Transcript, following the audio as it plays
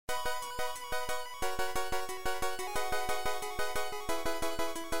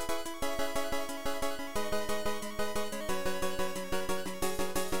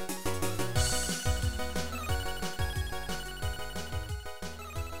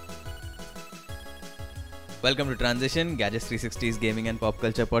Welcome to Transition, Gadgets 360's gaming and pop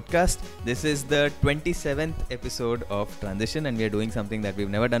culture podcast. This is the 27th episode of Transition, and we are doing something that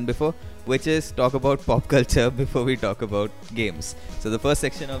we've never done before, which is talk about pop culture before we talk about games. So the first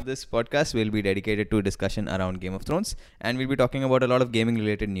section of this podcast will be dedicated to discussion around Game of Thrones, and we'll be talking about a lot of gaming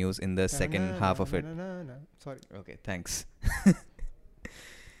related news in the second half of it. Sorry. Okay, thanks.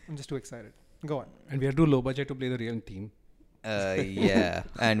 I'm just too excited. Go on. And we are too low budget to play the real team. Yeah,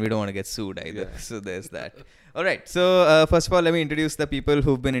 and we don't want to get sued either. Yeah. So there's that. All right. So first of all, let me introduce the people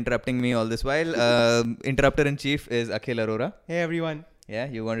who've been interrupting me all this while. Interrupter in chief is Akhil Arora. Hey everyone. Yeah,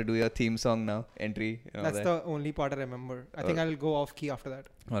 you want to do your theme song now? Entry. That's the only part I remember. I think I'll go off key after that.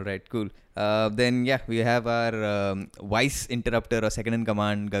 All right, cool. Then we have our vice interrupter or second in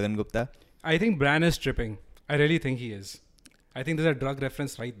command, Gagan Gupta. I think Bran is tripping. I really think he is. I think there's a drug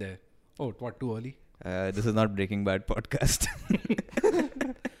reference right there. Oh, what? Too early? This is not Breaking Bad podcast.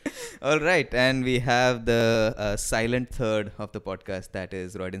 All right, and we have the silent third of the podcast, that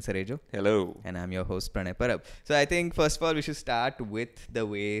is Roydon Sarejo. Hello. And I'm your host, Pranay Parab. So I think first of all, we should start with the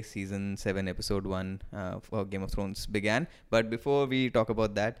way Season 7, Episode 1 for Game of Thrones began. But before we talk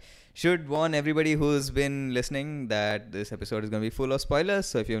about that, should warn everybody who's been listening that this episode is going to be full of spoilers.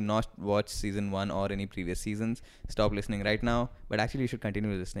 So if you've not watched Season 1 or any previous seasons, stop listening right now. But actually, you should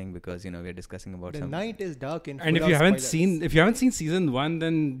continue listening because, we're discussing about the night is dark and if you haven't seen Season 1,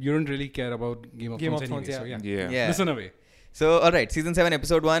 then you don't really care about Game of Thrones anyway. Yeah. So yeah. Listen away. So, all right, Season 7,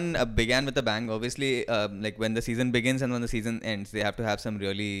 Episode 1 began with a bang. Obviously, like when the season begins and when the season ends, they have to have some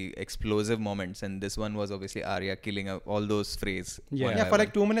really explosive moments. And this one was obviously Arya killing all those Freys. Yeah, for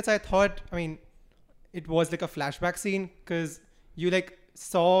like 2 minutes, I thought, it was like a flashback scene because you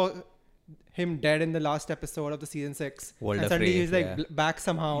saw him dead in the last episode of the Season 6. Walder and suddenly Frey, he's back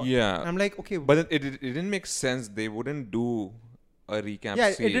somehow. Yeah. And I'm like, okay. But it didn't make sense. They wouldn't do a recap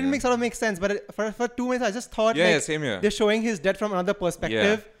scene. It didn't make sense. But for 2 minutes, I just thought same here. They're showing his death from another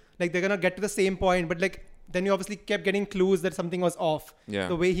perspective. Like they're going to get to the same point. But then you obviously kept getting clues that something was off. Yeah.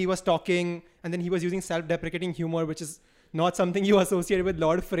 The way he was talking. And then he was using self-deprecating humor, which is not something you associate with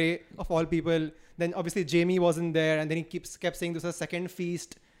Lord Frey, of all people. Then obviously Jaime wasn't there. And then he kept saying this is a second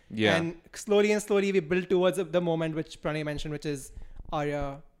feast. Yeah. And slowly we build towards the moment which Pranay mentioned, which is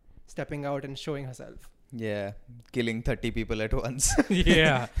Arya stepping out and showing herself. Yeah, killing 30 people at once.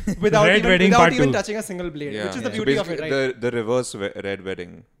 Yeah. without Red Wedding without Part even 2. touching a single blade, which is the So beauty of it, right? The reverse red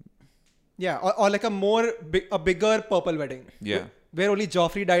wedding. Yeah, or like a bigger purple wedding. Yeah. Where only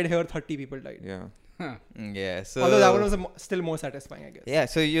Joffrey died, here 30 people died. Yeah. Yeah, so... Although that one was still more satisfying, I guess. Yeah,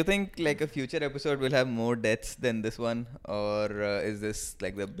 so you think like a future episode will have more deaths than this one, or is this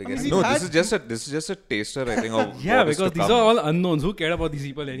like the biggest? We've No, had- this is just a taster, I think. Of Yeah, what is because to these come. are all unknowns. Who cared about these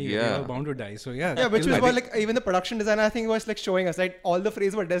people anyway? Yeah. They're all bound to die. So Yeah, which was why even the production designer I think was showing us, right? All the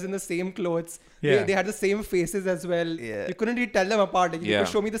Freys were dressed in the same clothes. Yeah. They had the same faces as well. Yeah. You couldn't really tell them apart. Like, you Yeah. could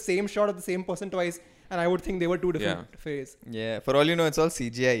show me the same shot of the same person twice, and I would think they were two different Freys. Yeah, for all you know, it's all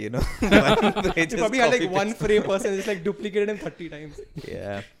CGI, They probably had one Frey person just duplicated him 30 times.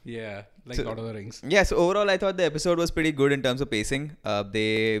 Yeah. Yeah, like So- Lord of the Rings. Yeah, so overall, I thought the episode was pretty good in terms of pacing.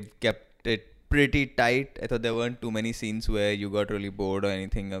 They kept it pretty tight. I thought there weren't too many scenes where you got really bored or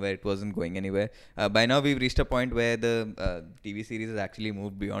anything, where it wasn't going anywhere. By now, we've reached a point where the TV series has actually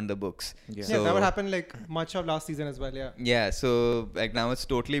moved beyond the books. Yeah. Yeah, that would happen much of last season as well, yeah. Yeah, so now it's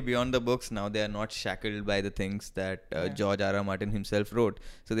totally beyond the books. Now they are not shackled by the things that George R.R. Martin himself wrote.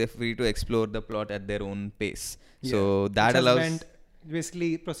 So they're free to explore the plot at their own pace. Yeah. So that Which has allows... meant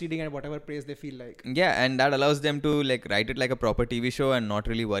basically proceeding at whatever pace they feel like. Yeah, and that allows them to write it like a proper TV show and not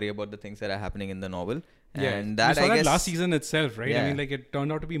really worry about the things that are happening in the novel. And that, we saw I that guess, last season itself, right? Yeah. I mean, it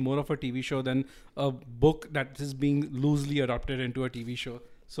turned out to be more of a TV show than a book that is being loosely adapted into a TV show.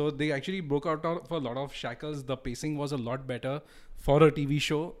 So they actually broke out of a lot of shackles. The pacing was a lot better for a TV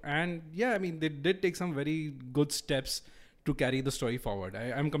show. And yeah, I mean, they did take some very good steps to carry the story forward.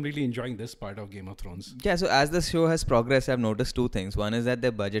 I'm completely enjoying this part of Game of Thrones. Yeah, so as the show has progressed, I've noticed two things. One is that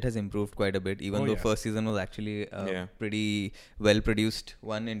their budget has improved quite a bit, even though first season was actually pretty well produced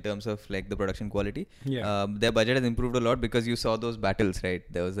one in terms of the production quality. Yeah. Their budget has improved a lot because you saw those battles, right?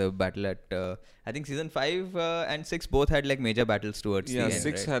 There was a battle at, I think season 5 and 6 both had major battles towards the end. 6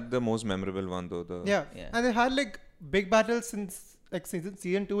 right? had the most memorable one though. Yeah. And they had big battles since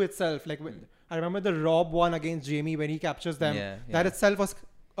season 2 itself. I remember the Rob one against Jaime when he captures them. That itself was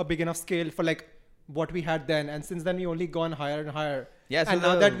a big enough scale for what we had then, and since then we only gone higher and higher. Yeah, so and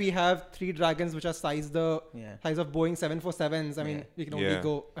now that we have 3 dragons which are size of Boeing 747s, I mean we can only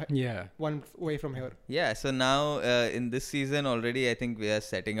go one way from here. Yeah, so now in this season already I think we are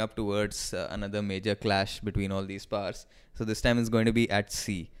setting up towards another major clash between all these powers. So this time it's going to be at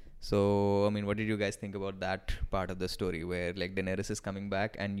sea. So, I mean, what did you guys think about that part of the story where like Daenerys is coming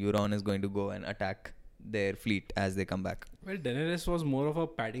back and Euron is going to go and attack their fleet as they come back? Well, Daenerys was more of a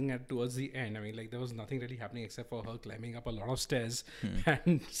padding at towards the end. I mean, like there was nothing really happening except for her climbing up a lot of stairs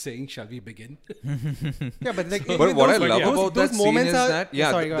and saying, "Shall we begin?" Yeah, but like, But what I love about those that scene moments is are, that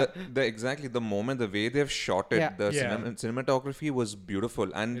sorry, go ahead. exactly the moment, the way they've shot it, Yeah. the Yeah. cinematography was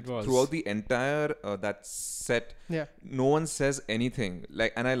beautiful, and It was. throughout the entire that set, Yeah. no one says anything.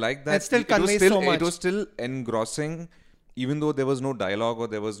 Like, and I like that It still it was conveys still so much. it was still engrossing, even though there was no dialogue or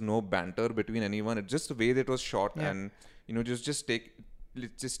there was no banter between anyone. It's just the way that it was shot, Yeah. and it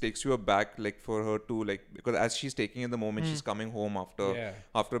just takes you aback, like for her to like, because as she's taking in the moment, she's coming home Yeah.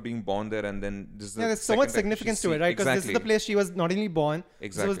 after being born there, and then this is the Yeah, there's so second much time significance she to it, right? Because this is the Exactly. place she was not only born,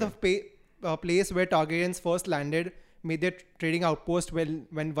 this was the place where Targaryens first landed, made their trading outpost when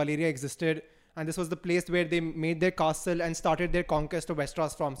Valyria existed, and this was the place where they made their castle and started their conquest of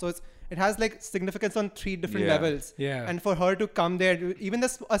Westeros from. So it has like significance on 3 different Yeah. levels. Yeah. And for her to come there, even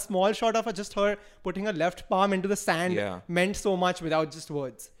a small shot of just her putting her left palm into the sand Yeah. meant so much without just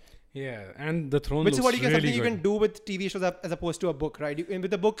words. Yeah, and the throne Which is looks what you can really something you good. can do with TV shows as opposed to a book, right? With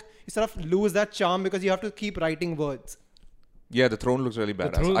the book, you sort of lose that charm because you have to keep writing words. Yeah, the throne looks really The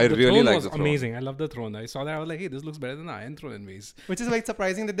badass. throne, I the really throne like was the throne. amazing. I love the throne. I saw that. I was like, hey, this looks better than the Iron Throne in ways. Which is like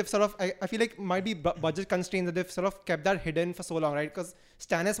surprising that they've sort of, I feel like might be budget constraints that they've sort of kept that hidden for so long, right? Because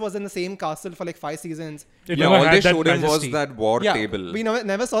Stannis was in the same castle for like 5 seasons. It Yeah, never all had they that showed him was majesty. that war Yeah, table. we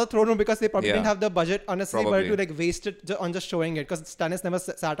never saw the throne room because they probably Yeah. didn't have the budget unnecessarily to Probably. like waste it on just showing it because Stannis never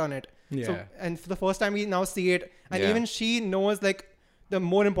sat on it. Yeah. So, and for the first time we now see it, and Yeah. even she knows like the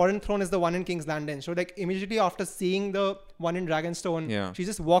more important throne is the one in King's Landing. So like immediately after seeing the one in Dragonstone, Yeah. she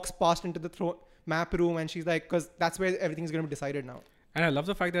just walks past into the throne map room and she's like, because that's where everything's going to be decided now. And I love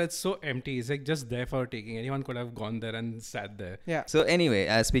the fact that it's so empty. It's like just there for taking. Anyone could have gone there and sat there. Yeah. So anyway,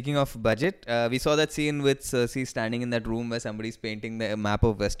 speaking of budget, we saw that scene with Cersei standing in that room where somebody's painting the map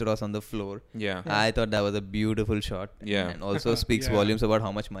of Westeros on the floor. Yeah. I thought that was a beautiful shot. Yeah. And also speaks Yeah. volumes about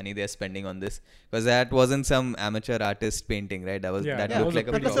how much money they're spending on this. Because that wasn't some amateur artist painting, right? That was Yeah, that that looked was a like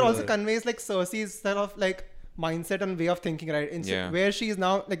a But pretty plus it also proper- conveys like Cersei's sort of like mindset and way of thinking, right? Yeah. Where she is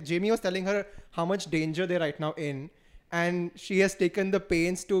now, like Jaime was telling her how much danger they're right now in. And she has taken the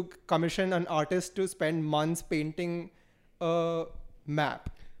pains to commission an artist to spend months painting a map.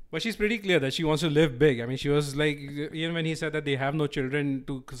 But she's pretty clear that she wants to live big. I mean, she was like, even when he said that they have no children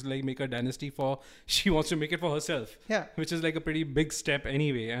to like make a dynasty for, she wants to make it for herself. Yeah. Which is like a pretty big step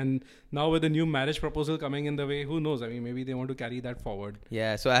anyway. And now with the new marriage proposal coming in the way, who knows? I mean, maybe they want to carry that forward.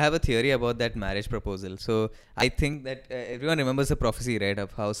 Yeah, so I have a theory about that marriage proposal. So I think that everyone remembers the prophecy, right,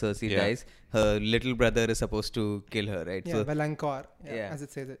 of how Cersei Yeah. dies. Her little brother is supposed to kill her, right? Yeah, So Valankor, yeah. as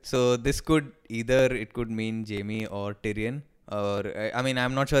it says it. So this could it could mean Jaime or Tyrion, or I mean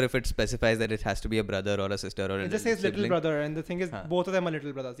I'm not sure if it specifies that it has to be a brother or a sister or a It just says little sibling. brother, and the thing is, both of them are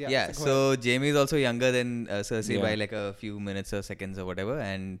little brothers. Yeah. Yeah, go so Jaime is also younger than Cersei Yeah. by like a few minutes or seconds or whatever,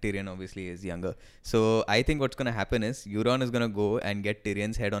 and Tyrion obviously is younger. So I think what's gonna happen is Euron is gonna go and get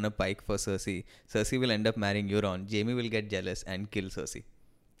Tyrion's head on a pike for Cersei. Cersei will end up marrying Euron. Jaime will get jealous and kill Cersei,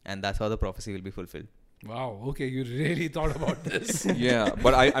 and that's how the prophecy will be fulfilled. Wow. Okay. You really thought about this. Yeah,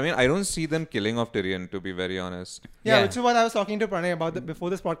 but I mean, I don't see them killing off Tyrion, to be very honest. Yeah, which is what I was talking to Pranay about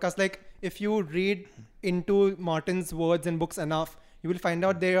before this podcast. Like, if you read into Martin's words in books enough, you will find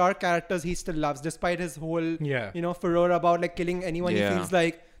out there are characters he still loves, despite his whole, Yeah. furor about like killing anyone Yeah. he feels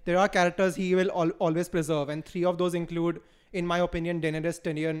like. There are characters he will always preserve, and 3 of those include, in my opinion, Daenerys,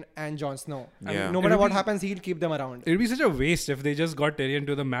 Tyrion, and Jon Snow. I Yeah. mean, no matter It'll what be- happens, he'll keep them around. It would be such a waste if they just got Tyrion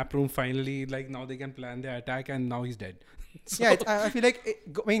to the map room finally. Like now they can plan their attack and now he's dead. So- Yeah, I feel like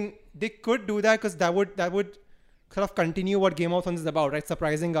they could do that because that would sort of continue what Game of Thrones is about, right?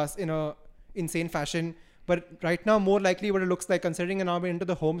 Surprising us in a insane fashion. But right now, more likely what it looks like, considering now we're into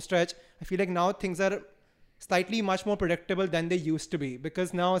the home stretch, I feel like now things are slightly much more predictable than they used to be,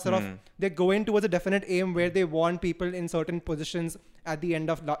 because now sort of they're going towards a definite aim where they want people in certain positions at the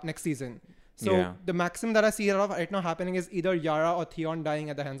end of next season. So Yeah. the maximum that I see right now happening is either Yara or Theon dying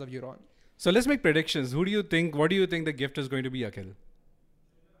at the hands of Euron. So let's make predictions. What do you think the gift is going to be, Akhil?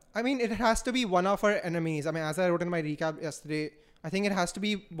 I mean, it has to be one of our enemies. I mean, as I wrote in my recap yesterday, I think it has to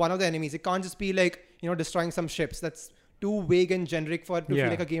be one of the enemies. It can't just be like, destroying some ships. That's too vague and generic for it to feel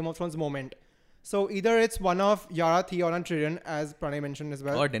like a Game of Thrones moment. So either it's one of Yara, Theon, and Tyrion, as Pranay mentioned as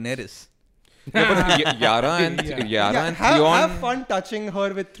well. Or Daenerys. Yeah, but Yara and Yeah. Yara and have Theon. fun touching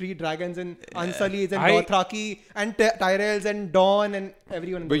her with 3 dragons and Unsullies and I- Dothraki and Tyrells and Dawn and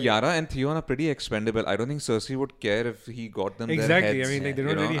everyone. But Yara and Theon are pretty expendable. I don't think Cersei would care if he got them Exactly. their heads. I mean, like, they don't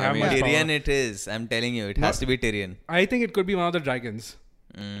you know? really I have mean, much power. Tyrion it is. I'm telling you, it has to be Tyrion. I think it could be one of the dragons.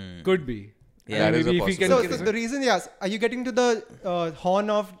 Could be. Yeah, that is a maybe if he possibility. can. So the reason, yes, are you getting to the horn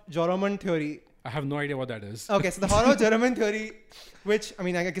of Joramun theory? I have no idea what that is. Okay, so the horn of Joramun theory, which I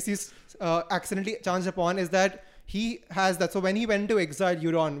mean, I guess he's accidentally chanced upon, is that he has that. So when he went to exile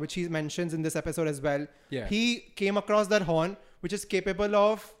Euron, which he mentions in this episode as well, Yeah. he came across that horn, which is capable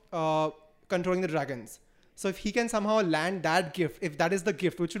of controlling the dragons. So if he can somehow land that gift, if that is the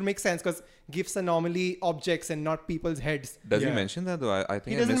gift, which would make sense because gifts are normally objects and not people's heads. Does he Yeah. mention that though? I think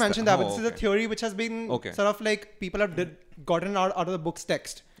He I doesn't missed mention that, but Oh, this is a okay. theory which has been Okay. sort of like people have gotten out of the book's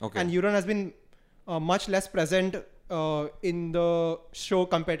text. Okay. And Euron has been much less present in the show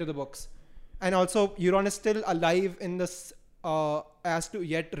compared to the books. And also, Euron is still alive in this as to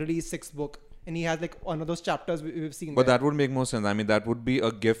yet release sixth book. And he has like one of those chapters we've seen. But there. that would make more sense. I mean, that would be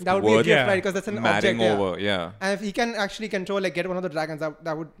a gift That would be a worth gift, Yeah. right? Because that's an marrying object. Yeah. over. Yeah. And if he can actually control, like get one of the dragons,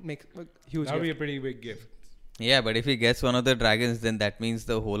 that would make a huge That would be gift. a pretty big gift. Yeah, but if he gets one of the dragons, then that means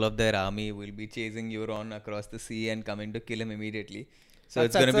the whole of their army will be chasing Euron across the sea and coming to kill him immediately. So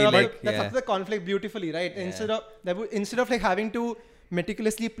it's going to be like, that's up to the conflict beautifully, right? Yeah. Instead of like having to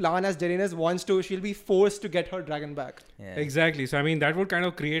meticulously plan as Daenerys wants to, she'll be forced to get her dragon back. yeah. Exactly. So I mean, that would kind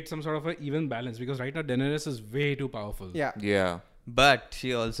of create some sort of an even balance because right now Daenerys is way too powerful. Yeah. Yeah. But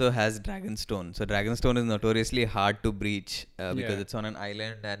she also has Dragonstone. So Dragonstone is notoriously hard to breach because Yeah. it's on an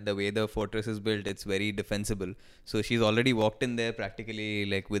island and the way the fortress is built, it's very defensible. So she's already walked in there practically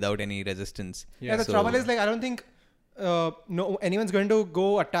like without any resistance. Yeah, the So- trouble is like I don't think no anyone's going to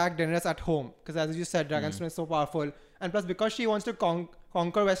go attack Daenerys at home because as you said, Dragonstone is so powerful, and plus because she wants to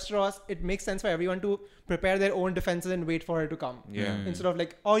conquer Westeros, it makes sense for everyone to prepare their own defenses and wait for her to come. Yeah. Instead of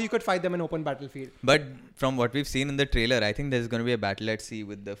like, or you could fight them in open battlefield. But from what we've seen in the trailer, I think there's going to be a battle at sea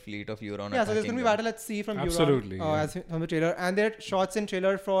with the fleet of Euron. Yeah, so there's attacking going to be them. battle at sea from Absolutely, Euron, yeah. as from the trailer, and there are shots in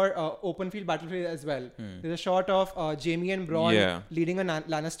trailer for open field battlefield as well. There's a shot of Jaime and Bronn Yeah. leading a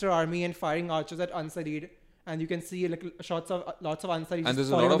Lannister army and firing archers at Unsullied, and you can see like shots of lots of Unsullied And just there's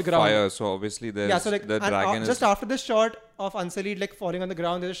a falling lot on of the ground. fire, so obviously there's Yeah, so like the and, dragon just is after this shot of Unsullied like falling on the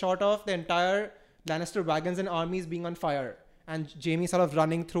ground, there's a shot of the entire Lannister wagons and armies being on fire, and Jaime sort of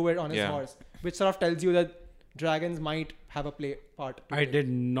running through it on his Yeah. horse, which sort of tells you that dragons might have a part. to I play. did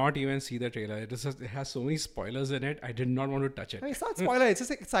not even see the trailer. It has so many spoilers in it. I did not want to touch it. I mean, it's not spoiler. It's just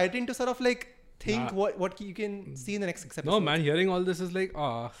exciting to sort of like think Nah. what you can see in the next 6 episodes. No, man, hearing all this is like,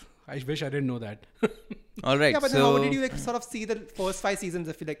 I wish I didn't know that. All right. Yeah, but so then how did you like sort of see the first 5 seasons?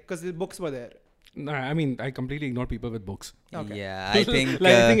 If you like, because the books were there. No, I mean, I completely ignore people with books. Okay. Yeah, I think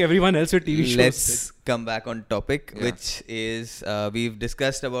Like, I think everyone else with TV shows. let's come back on topic, Yeah. which is we've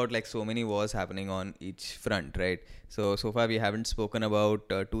discussed about like so many wars happening on each front, right? So far we haven't spoken about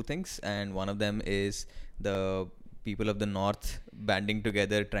 2 things, and one of them is the people of the north banding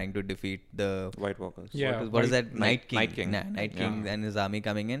together trying to defeat the White Walkers. Yeah. what is White- that Night King? Night King. Night Yeah. King and his army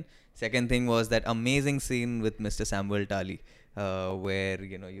coming in. Second thing was that amazing scene with Mr. Samuel Tali, where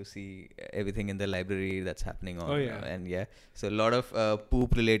you see everything in the library that's happening on. Oh, yeah. And yeah, so a lot of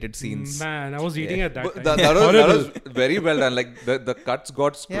poop related scenes. Man, I was eating at that But time. that Horrible. was very well done. Like the cuts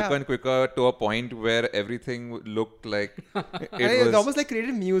got quicker Yeah. and quicker to a point where everything looked like It was almost like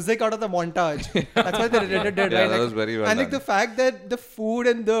created music out of the montage. That's what they did, Yeah, right? that Like, was very well and like done. the fact that the food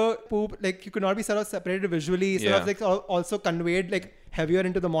and the poop, like you could not be sort of separated visually, sort of Yeah. like also conveyed like heavier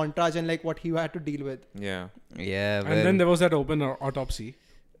into the montage and like what he had to deal with. yeah. Yeah, And then there was that open autopsy.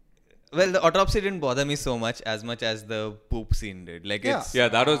 well, the autopsy didn't bother me so much as the poop scene did. Like Yeah. it's Yeah,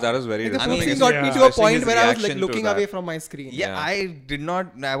 that was very Like, the I poop mean, scene it's- got yeah. me to a Especially point his where I was like reaction to looking that. away from my screen. yeah,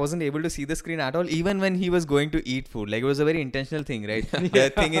 Yeah. I wasn't able to see the screen at all, even when he was going to eat food. Like it was a very intentional thing, right? The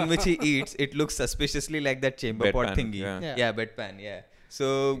thing in which he eats, it looks suspiciously like that chamber pot Bedpan, thingy. yeah. Yeah. Bedpan, yeah.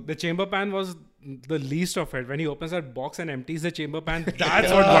 So The chamber pan was the least of it. When he opens that box and empties the chamber pan,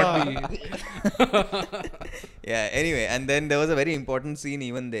 that's what got me. yeah, anyway, and then there was a very important scene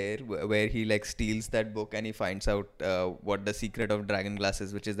even there where he like steals that book and he finds out what the secret of dragon glass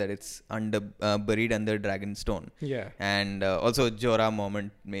is, which is that it's buried under Dragonstone. Yeah. And also Jorah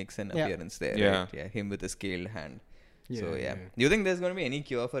Mormont makes an Yeah. appearance there. Yeah. Right? Yeah, him with a scaled hand. So Yeah, yeah. yeah. Do you think there's going to be any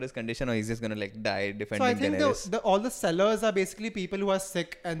cure for his condition, or he's just going to like die defending So I think Daenerys? all the sellers are basically people who are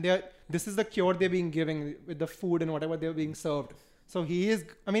sick, and this is the cure they're being given with the food and whatever they're being served. So he is.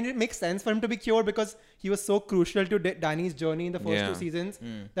 I mean, it makes sense for him to be cured because he was so crucial to Dany's journey in the first Yeah. 2 seasons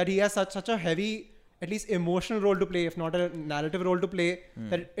that he has such a heavy, at least emotional role to play, if not a narrative role to play.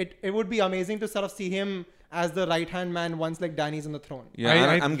 That it would be amazing to sort of see him as the right hand man once like Dany's on the throne. Yeah,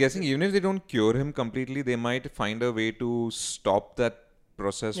 and I'm guessing even if they don't cure him completely, they might find a way to stop that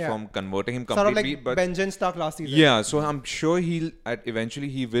process Yeah. from converting him Sort of completely. like but Benjen Stark last season. yeah, so I'm sure eventually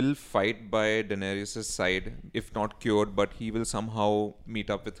he will fight by Daenerys' side, if not cured, but he will somehow meet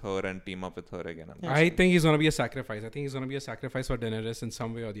up with her and team up with her again. I think he's gonna be a sacrifice. I think he's gonna be a sacrifice for Daenerys in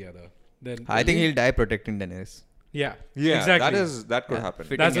some way or the other. Then I think he'll die protecting Daenerys. Yeah, Yeah, exactly. that could Yeah. happen.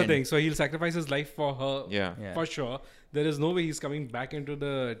 Fit- That's the end. thing. So he'll sacrifice his life for her. Yeah. Yeah. For sure. There is no way he's coming back into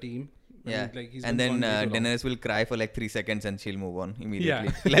the team. I Yeah, mean, like, he's and been then gone way too long. Daenerys will cry for like 3 seconds and she'll move on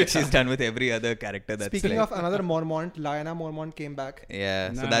immediately. Yeah. Like she's done with every other character. That's Speaking like, of another Mormont, Lyanna Mormont came back.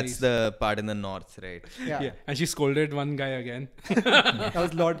 yeah, so that's Nice. the part in the north, right? Yeah. Yeah, and she scolded one guy again. That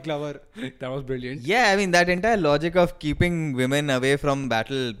was Lord Glover. That was brilliant. Yeah, I mean that entire logic of keeping women away from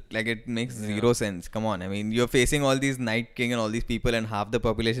battle, like it makes Yeah. zero sense. Come on, I mean you're facing all these Night King and all these people, and half the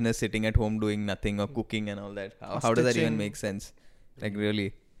population is sitting at home doing nothing or cooking and all that. How does that even Stitching. make sense? Like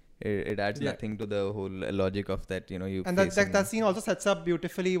really, it adds Yeah. nothing to the whole logic of that. You know, you And that scene also sets up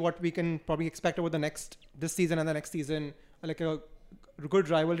beautifully what we can probably expect over this season and the next season, like a good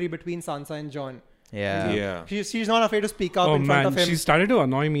rivalry between Sansa and Jon. Yeah. Yeah. She's not afraid to speak up Oh in front man, of him. she started to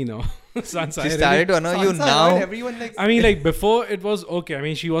annoy me now. Sansa. She started to annoy you Sansa now. annoyed everyone like I mean, like before it was okay. I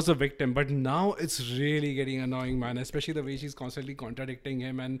mean, she was a victim, but now it's really getting annoying, man. Especially the way she's constantly contradicting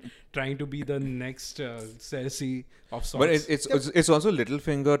him and trying to be the next Cersei of sorts. But it's also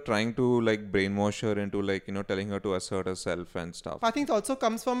Littlefinger trying to like brainwash her into like, you know, telling her to assert herself and stuff. I think it also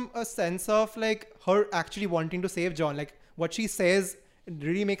comes from a sense of like her actually wanting to save Jon. Like what she says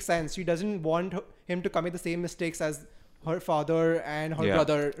really makes sense. She doesn't want him to commit the same mistakes as her father and her Yeah.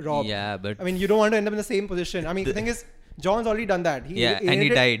 brother Rob. Yeah, but I mean, you don't want to end up in the same position. I mean, the thing is, John's already done that. and he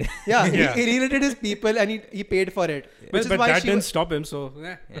alienated- died. Yeah, Yeah. he alienated his people and he paid for it. Which but is why that she didn't stop him. So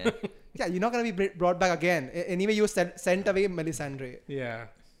Yeah. yeah, you're not going to be brought back again. Anyway, you sent away Melisandre. yeah,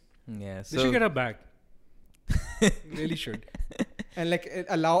 Yeah. they should get her back. Really should. And like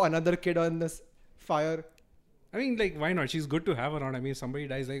allow another kid on this fire. I mean, like, why not? She's good to have around. I mean, if somebody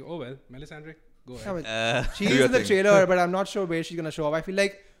dies, like, oh well, Melisandre, go ahead. I mean, Uh, she's Do your in the thing. trailer, but I'm not sure where she's going to show up. I feel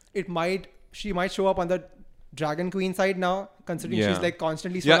like she might show up on the Dragon Queen side now, considering Yeah. she's like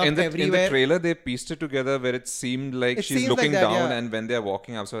constantly Yeah, showing in up the everywhere. trailer they pieced it together where it seemed like It she's seems looking like that, down yeah. and when they're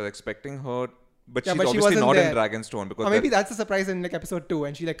walking up, so I was expecting her, but Yeah, she's but she obviously wasn't not there. in Dragonstone because Or maybe that- that's the surprise in like episode 2,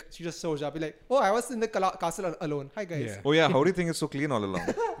 and she just shows up. You're like, oh, I was in the castle alone. Hi guys. Yeah. oh yeah, how do you think it's so clean all along?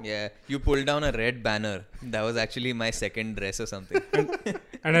 yeah. You pulled down a red banner. That was actually my second dress or something.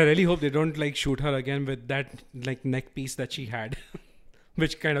 And I really hope they don't like shoot her again with that like neck piece that she had,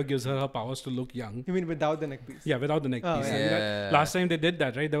 which kind of gives her powers to look young. You mean without the neck piece? Yeah, without the neck Oh, piece. yeah. I mean, Yeah. last time they did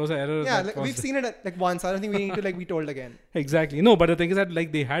that, right? There was an error. Yeah, that like, was- we've seen it like once. I don't think we need to like be told again. Exactly. No, but the thing is that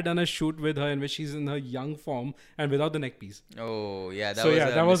like they had done a shoot with her in which she's in her young form and without the neck piece. Oh, yeah. That So was yeah,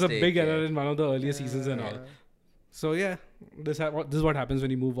 a that was a mistake, big yeah. error in one of the earlier seasons and all. Yeah. So yeah, this is what happens when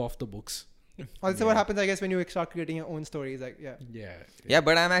you move off the books. Also, what happens, I guess, when you start creating your own stories? Like, yeah. Yeah. Yeah,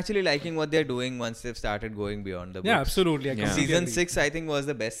 but I'm actually liking what they're doing once they've started going beyond the books. Yeah, absolutely. I Yeah. completely Season agree. 6, I think, was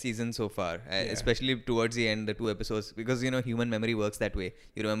the best season so far, especially towards the end, the 2 episodes, because, you know, human memory works that way.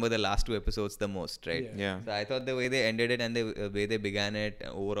 You remember the last 2 episodes the most, right? Yeah. Yeah. So I thought the way they ended it and the way they began it,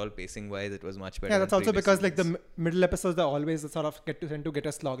 overall pacing-wise, it was much better. Yeah, than that's also previous because like the seasons. middle episodes are always sort of tend to get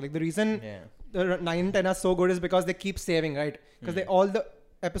a slog. Like the reason Yeah. the 9 and 10 are so good is because they keep saving, right? Because they all the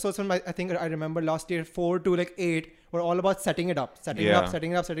episodes from I think I remember last year 4 to like 8 were all about setting it up,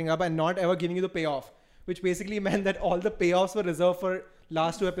 and not ever giving you the payoff, which basically meant that all the payoffs were reserved for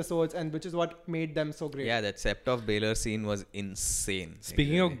last 2 episodes, and which is what made them so great. Yeah, that Sept of Baelor scene was insane.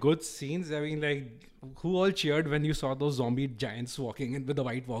 Speaking Like, of good scenes, I mean, like, who all cheered when you saw those zombie giants walking in with the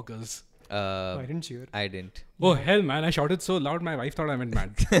White Walkers? I didn't cheer. I didn't. Oh hell, man! I shouted so loud, my wife thought I went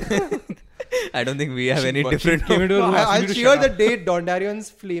mad. I don't think we have any But- different. Came into a No, room, asked me I'll to cheer shut the up. day Dondarrion's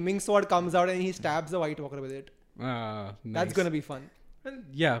flaming sword comes out and he stabs the White Walker with it. Nice. That's gonna be fun. Well,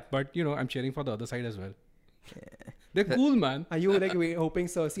 yeah, but you know, I'm cheering for the other side as well. They're cool, man. Are you like hoping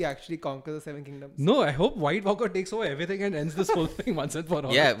Cersei actually conquers the Seven Kingdoms? No, I hope White Walker takes over everything and ends this whole thing once and for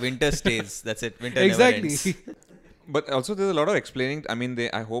all. Yeah, winter stays. That's it. Winter exactly. never ends. But also there's a lot of explaining. I mean,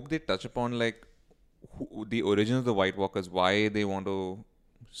 I hope they touch upon like the origin of the White Walkers, why they want to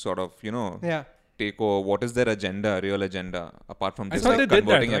sort of, you know, Yeah. take over. What is their agenda, real agenda, apart from I just thought like they did that,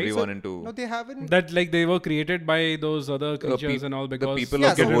 converting right? everyone So- into No, they haven't. That like they were created by those other creatures and all because people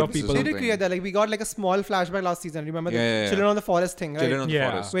Yeah, of so the get rid of woods or people. They did something. create that. Like we got like a small flashback last season. Remember the Yeah. Children of the Forest thing, right? Children of the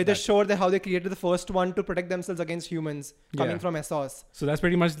Yeah. Forest. Where they showed how they created the first one to protect themselves against humans coming Yeah. from Essos. So that's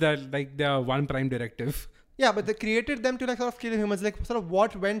pretty much that like their one prime directive. Yeah, but they created them to like sort of kill humans. Like sort of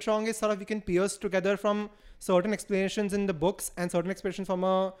what went wrong is sort of you can pierce together from certain explanations in the books and certain explanations from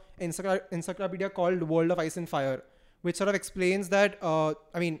a encyclopedia called World of Ice and Fire, which sort of explains that,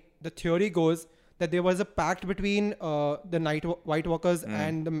 the theory goes that there was a pact between the White Walkers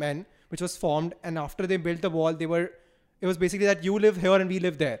and the men, which was formed. And after they built the wall, it was basically that you live here and we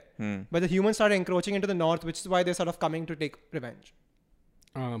live there. But the humans started encroaching into the north, which is why they're sort of coming to take revenge.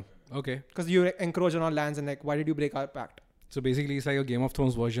 Okay. Because you encroach on our lands and like, why did you break our pact? So basically, it's like a Game of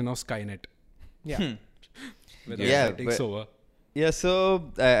Thrones version of Skynet. Yeah. It takes over. Yeah,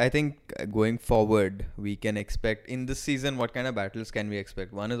 so I think going forward, we can expect in this season, what kind of battles can we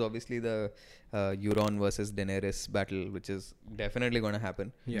expect? One is obviously the Euron versus Daenerys battle, which is definitely going to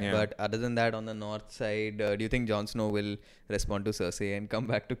happen. Yeah. But other than that, on the north side, do you think Jon Snow will respond to Cersei and come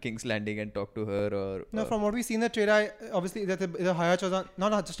back to King's Landing and talk to her? No, from what we see in the trailer, obviously there's a higher chance,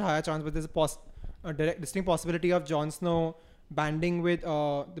 not just a higher chance, but there's a direct, distinct possibility of Jon Snow banding with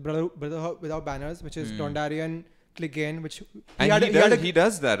the Brotherhood Without Banners, which is Dondarrion, Clegane, which he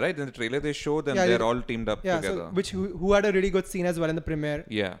does that, right? In the trailer they show them, they're all teamed up together. So, who had a really good scene as well in the premiere.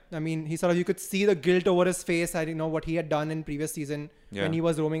 Yeah. I mean, you could see the guilt over his face. I didn't know what he had done in previous season when he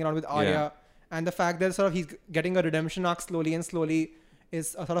was roaming around with Arya. Yeah. And the fact that sort of he's getting a redemption arc slowly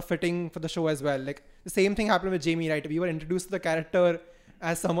is sort of fitting for the show as well. Like the same thing happened with Jaime, right? We were introduced to the character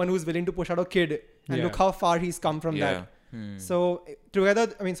as someone who's willing to push out a kid, and look how far he's come from that. So together,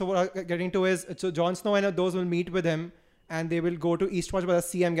 so what I'm getting to is, so Jon Snow and those will meet with him, and they will go to Eastwatch by the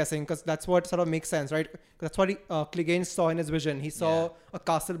sea, I'm guessing, because that's what sort of makes sense, right? That's what Clegane saw in his vision. He saw a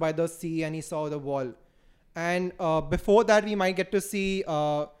castle by the sea, and he saw the wall. And before that, we might get to see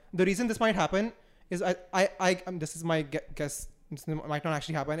the reason this might happen is this is my guess. This might not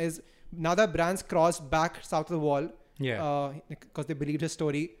actually happen. Is now that Bran's crossed back south of the wall, because they believed his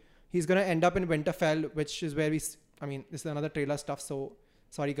story, he's gonna end up in Winterfell, which is where this is another trailer stuff. So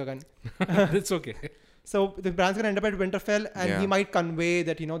sorry, Gagan. It's okay. So the Bran's gonna end up at Winterfell, and he might convey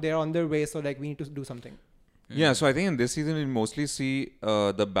that they're on their way. So like we need to do something. Yeah, so I think in this season we mostly see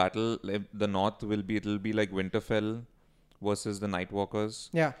the battle. The north it'll be like Winterfell versus the Nightwalkers.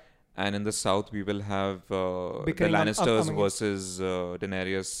 Yeah. And in the south we will have the Lannisters versus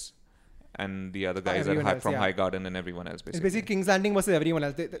Daenerys and the other guys from High Garden and everyone else. Basically, it's basically King's Landing versus everyone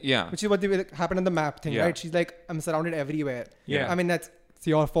else. Which is what happened on the map thing, right? She's like, I'm surrounded everywhere. Yeah. I mean, it's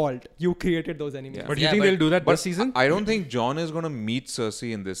your fault. You created those enemies. Yeah. But do you think they'll do that this season? I don't think Jon is going to meet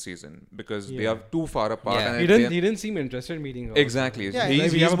Cersei in this season because they are too far apart. Yeah. And he didn't seem interested in meeting her. Exactly. Yeah,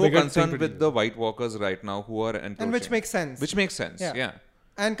 he's more concerned with the White Walkers right now who are encroaching. And which makes sense. Yeah.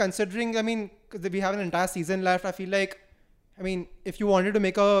 And considering, we have an entire season left, I feel like, if you wanted to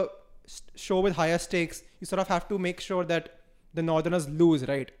make a show with higher stakes, you sort of have to make sure that the Northerners lose,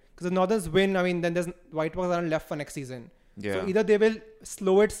 right? Because the Northerners win, then there's White Walkers aren't left for next season. Yeah. So either they will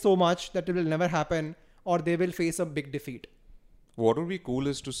slow it so much that it will never happen, or they will face a big defeat. What would be cool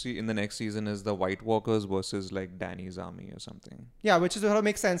is to see in the next season is the White Walkers versus like Dany's army or something. Yeah, which is what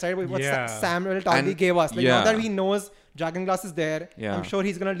makes sense, right? What Samuel Tarly gave us. Now that he knows Dragonglass is there, I'm sure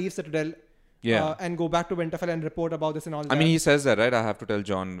he's going to leave Citadel and go back to Winterfell and report about this and all that. He says that, right? I have to tell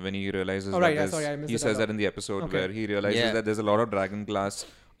Jon when he realizes he says that in the episode where he realizes that there's a lot of Dragonglass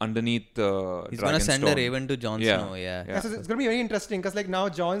underneath he's going to send a raven to Jon Snow. So it's going to be very interesting because now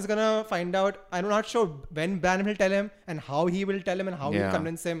Jon's going to find out. I'm not sure when Bran will tell him and how he will tell him and how he will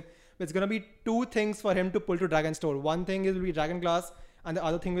convince him. But it's going to be two things for him to pull to Dragonstone. One thing will be Dragonglass, and the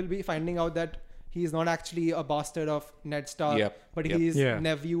other thing will be finding out that he's not actually a bastard of Ned Stark, but he's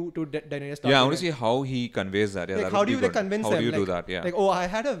nephew to Daenerys Targaryen. I want to see how he conveys that. Like, how do you convince him? How do you do that? Yeah. Like, I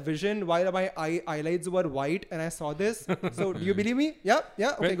had a vision while my eyelids were white and I saw this. So, do you believe me? Yeah.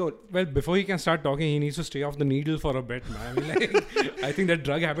 Okay, go. Well, before he can start talking, he needs to stay off the needle for a bit, man. I think that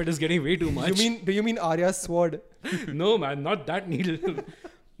drug habit is getting way too much. Do you mean Arya's sword? No, man, not that needle.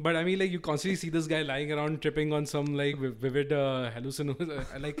 But you constantly see this guy lying around tripping on some vivid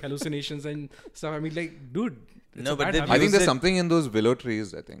hallucinations and stuff. Dude. No, but I think there's something in those willow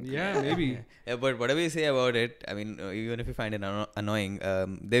trees, I think. Yeah, maybe. But whatever you say about it, even if you find it annoying,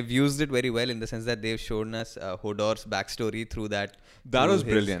 they've used it very well in the sense that they've shown us Hodor's backstory through that. That was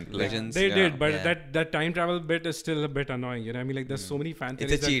brilliant. Legends. They did, but that time travel bit is still a bit annoying. There's so many fan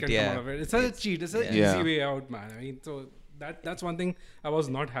theories it's a cheat, that can come out of it. It's a cheat. It's an easy way out, man. So that's one thing I was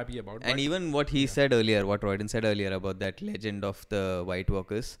not happy about. And even what he said earlier, what Royden said earlier about that legend of the White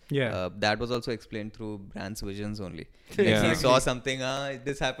Walkers, that was also explained through Bran's visions only. He saw something,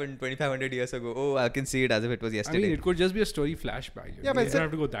 this happened 2,500 years ago. Oh, I can see it as if it was yesterday. It could just be a story flashback. But you don't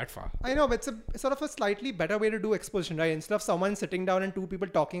have to go that far. I know, but it's sort of a slightly better way to do exposition, right? Instead of someone sitting down and two people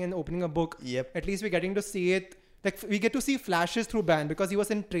talking and opening a book, at least we're getting to see it. Like, we get to see flashes through Bran because he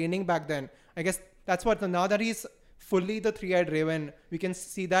was in training back then. I guess that's what, now that he's fully the three-eyed raven, we can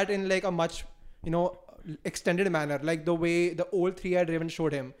see that in like a much extended manner, like the way the old Three-Eyed Raven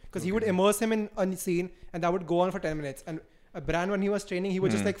showed him, because he would immerse him in a scene and that would go on for 10 minutes. And Bran, when he was training, he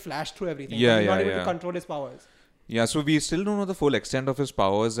would just like flash through everything. Yeah, He was not able yeah. to control his powers. Yeah, so we still don't know the full extent of his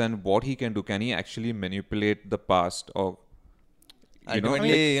powers and what he can do. Can he actually manipulate the past, or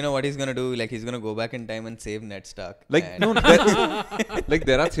Ultimately, you know what he's gonna do? Like, he's gonna go back in time and save Ned Stark. like And- no, like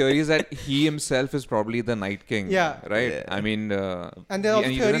there are theories that he himself is probably the Night King. Yeah. Right. Yeah. I mean, And there are also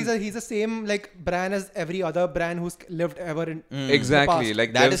he theories didn't- that he's the same like Bran as every other Bran who's lived ever in. Exactly. past.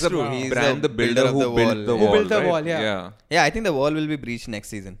 Like That there's is a true. He's Bran, the the builder builder of who the built wall. the Who wall. built the right? wall, yeah. Yeah. Yeah, I think the wall will be breached next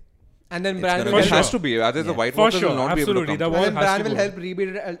season. And then It's Bran gonna will be It help. has to be. Otherwise, the White For Walkers sure, will not be able to absolutely. come. The And wall then has Bran to will go. help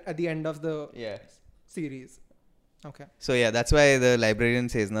rebuild it at the end of the Yeah. series. Okay. So yeah, that's why the librarian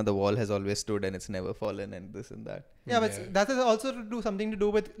says, "Na, the wall has always stood and it's never fallen," and this and that. Yeah, but that is also to do something to do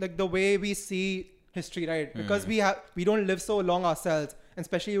with like the way we see history, right? Because we don't live so long ourselves, and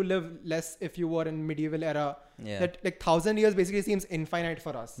especially you live less if you were in medieval era. Yeah. That like 1,000 years basically seems infinite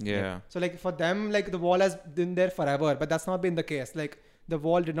for us. Yeah. So like for them, like the wall has been there forever, but that's not been the case. Like the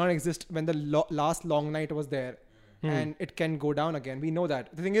wall did not exist when the last long night was there, and it can go down again. We know that.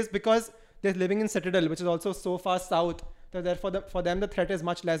 The thing is, because they're living in Citadel, which is also so far south, that therefore for them the threat is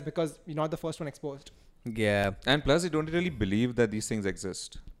much less because you're not the first one exposed. Yeah. And plus, they don't really believe that these things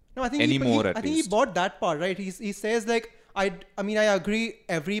exist. No, I think Anymore, at I think least. he bought that part, right? He says like I mean I agree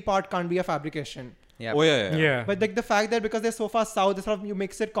every part can't be a fabrication. Yeah. Oh yeah. Yeah. But like the fact that because they're so far south, it sort of you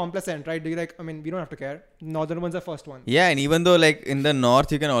makes it complacent, right? You're like, I mean, we don't have to care. Northern one's the first one. Yeah, and even though like in the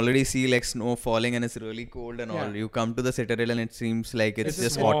north you can already see like snow falling and it's really cold and all, Yeah. you come to the Citadel and it seems like it's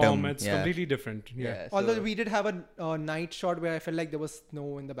just warm, autumn. It's yeah. completely different. Yeah. Although so we did have a night shot where I felt like there was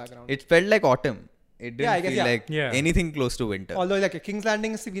snow in the background. it felt like autumn. It didn't Yeah, I guess, feel yeah. like Yeah. anything close to winter. Although like King's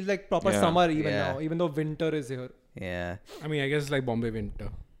Landing feels like proper Yeah. summer even Yeah. now, even though winter is here. Yeah. I mean, I guess like Bombay winter.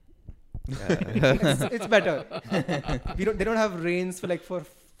 It's better. They don't have rains for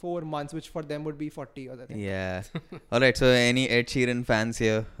 4 months, which for them would be 40 or something. Yeah. All right. So any Ed Sheeran fans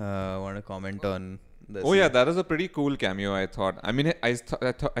here want to comment on this? Oh yeah, that is a pretty cool cameo. I thought. I mean, I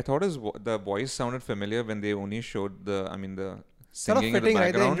thought the voice sounded familiar when they only showed the Sort of singing in the fitting, right?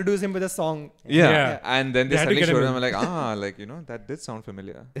 They background. introduce him with a song. Yeah. Yeah. And then they They had to suddenly get him showed in. him like that did sound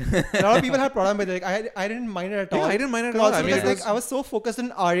familiar. A lot of people had problem with it. Like, I didn't mind it at all. Yeah, I didn't mind it at 'Cause all. also I mean, because, it like, was- I was so focused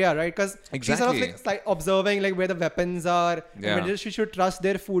on Arya, right? Because she's sort of Exactly. like observing like where the weapons are, and Yeah. whether she should trust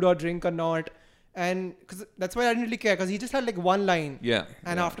their food or drink or not. And because that's why I didn't really care, because he just had like one line, Yeah.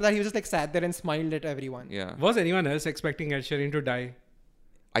 and yeah. after that he was just like sat there and smiled at everyone. Yeah. Was anyone else expecting Ed Sheeran to die?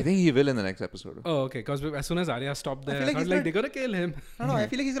 I think he will in the next episode. Oh, okay. Because as soon as Arya stopped I there, feel I like thought he's like not- they're gonna kill him. No, I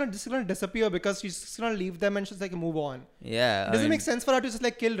feel like he's gonna disappear because she's just gonna leave them and just like move on. Yeah. It doesn't make sense for her to just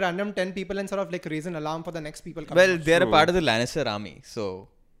like kill random 10 people and sort of like raise an alarm for the next people coming. Well, up. they're a True. part of the Lannister army, so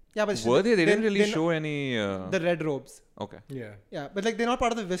Yeah, but Were they? They didn't really they're show any. not- the red robes. Okay. Yeah. Yeah, but like they're not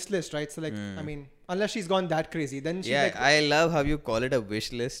part of the wish list, right? So like, I mean, unless she's gone that crazy, then she's yeah, like, I love how you call it a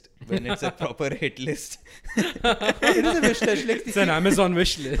wish list when it's a proper hit list. it is a wish list. Like, It's an Amazon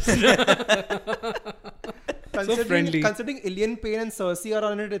wish list. friendly. Considering Ilian Payne and Cersei are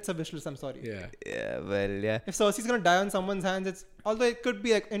on it, it's a wish list. I'm sorry. Yeah. Yeah, well, yeah. If Cersei's gonna die on someone's hands, it's although it could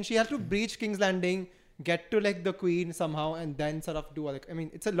be like, and she has to breach King's Landing, get to like the Queen somehow, and then sort of do like, I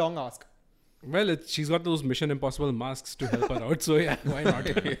mean, it's a long ask. Well, she's got those Mission Impossible masks to help her out, so yeah, why not?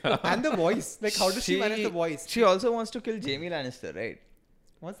 And the voice, like, how does she manage the voice? She also wants to kill Jaime Lannister, right?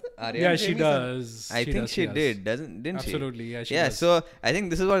 What's it? Arya Yeah, and she Jamie's does. I think does, she does. did, didn't she? Absolutely, yeah, she Yeah, does. so I think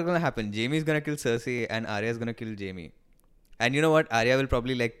this is what's gonna happen. Jaime's gonna kill Cersei and Arya's gonna kill Jaime. And you know what? Arya will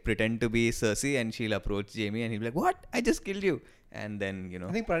probably like pretend to be Cersei and she'll approach Jaime and he'll be like, "What? I just killed you." And then, you know.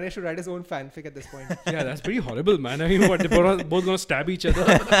 I think Pranay should write his own fanfic at this point. Yeah, that's pretty horrible, man. I mean, what, they're both gonna stab each other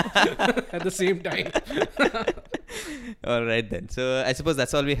at the same time. All right then. So I suppose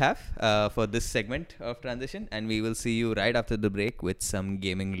that's all we have for this segment of transition, and we will see you right after the break with some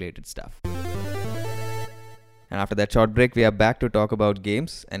gaming related stuff. And after that short break, we are back to talk about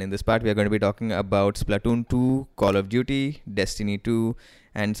games. And in this part, we are going to be talking about Splatoon 2, Call of Duty, Destiny 2,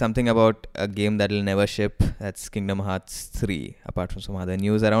 and something about a game that will never ship. That's Kingdom Hearts 3, apart from some other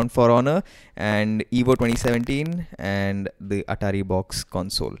news around For Honor and EVO 2017 and the Atari Box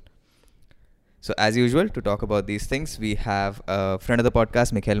console. So as usual, to talk about these things, we have a friend of the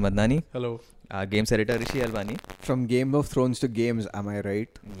podcast, Mikhail Madnani, Hello. games editor Rishi Alvani. From Game of Thrones to games, am I right?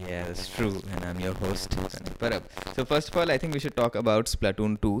 Yeah, that's true. And I'm your host, Pranay Parab. So first of all, I think we should talk about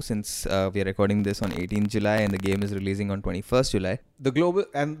Splatoon 2 since we are recording this on 18th July and the game is releasing on 21st July. The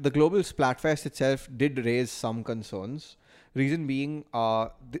global Splatfest itself did raise some concerns. Reason being,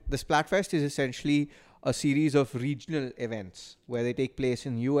 the Splatfest is essentially a series of regional events where they take place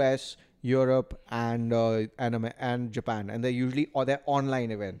in US, Europe, and Japan, and they're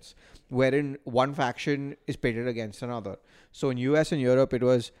online events wherein one faction is pitted against another. So in US and Europe, it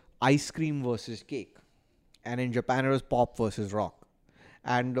was ice cream versus cake, and in Japan, it was pop versus rock.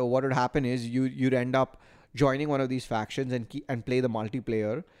 And what would happen is you'd end up joining one of these factions and play the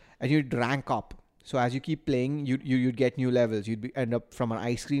multiplayer, and you'd rank up. So as you keep playing, you'd get new levels. End up from an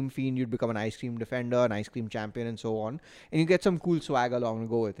ice cream fiend, you'd become an ice cream defender, an ice cream champion, and so on. And you get some cool swag along to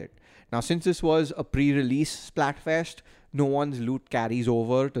go with it. Now, since this was a pre-release Splatfest, no one's loot carries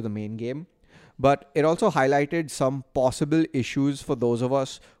over to the main game. But it also highlighted some possible issues for those of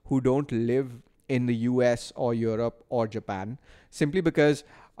us who don't live in the US or Europe or Japan, simply because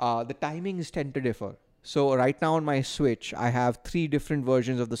the timings tend to differ. So right now on my Switch, I have 3 different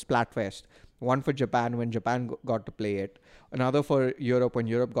versions of the Splatfest. One for Japan when Japan got to play it, another for Europe when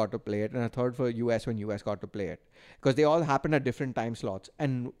Europe got to play it, and a third for US when US got to play it. Because they all happen at different time slots,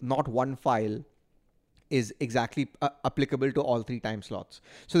 and not one file is exactly applicable to all 3 time slots.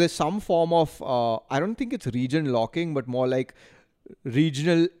 So there's some form of, I don't think it's region locking, but more like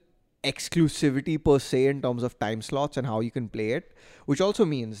regional exclusivity per se in terms of time slots and how you can play it, which also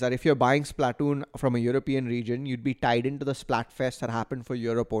means that if you're buying Splatoon from a European region, you'd be tied into the Splatfest that happened for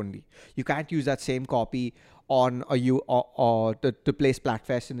Europe only. You can't use that same copy on to play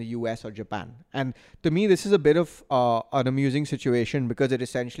Splatfest in the US or Japan. And to me, this is a bit of an amusing situation, because it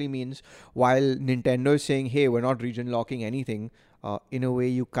essentially means while Nintendo is saying, hey, we're not region locking anything, in a way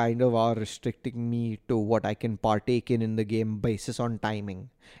you kind of are restricting me to what I can partake in the game basis on timing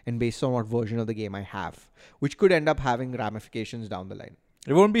and based on what version of the game I have, which could end up having ramifications down the line.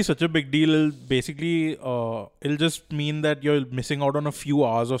 It won't be such a big deal. It'll just mean that you're missing out on a few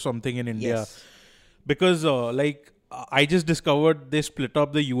hours or something in India. Yes. Because I just discovered they split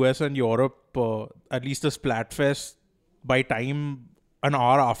up the US and Europe, at least the Splatfest, by time an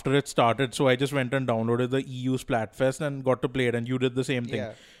hour after it started. So I just went and downloaded the EU Splatfest and got to play it, and you did the same thing.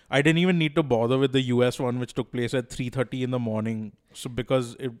 Yeah. I didn't even need to bother with the US one, which took place at 3:30 in the morning. So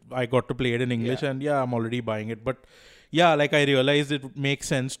because I got to play it in English, and I'm already buying it. But I realized it makes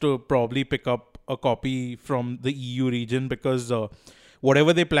sense to probably pick up a copy from the EU region, because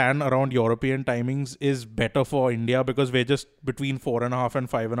whatever they plan around European timings is better for India, because we're just between 4.5 and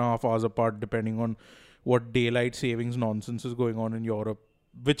 5.5 hours apart, depending on what daylight savings nonsense is going on in Europe,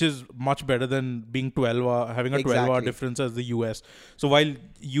 which is much better than being having a 12-hour difference as the US. So while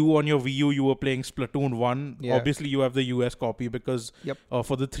you on your Wii U, you were playing Splatoon 1, obviously you have the US copy, because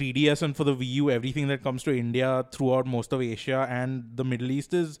for the 3DS and for the Wii U, everything that comes to India throughout most of Asia and the Middle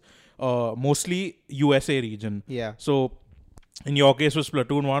East is mostly USA region. Yeah. So in your case with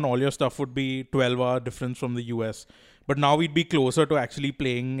Splatoon 1, all your stuff would be 12-hour difference from the US. But now we'd be closer to actually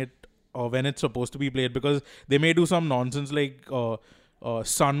playing it when it's supposed to be played, because they may do some nonsense like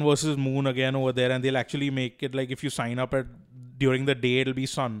sun versus moon again over there, and they'll actually make it like if you sign up during the day, it'll be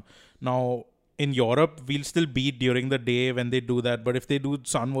sun. Now in Europe, we'll still beat during the day when they do that, but if they do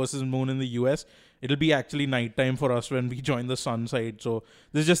sun versus moon in the US, it'll be actually nighttime for us when we join the sun side. So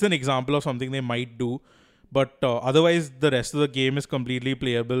this is just an example of something they might do. But otherwise, the rest of the game is completely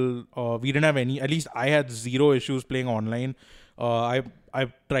playable. We didn't have at least I had 0 issues playing online. I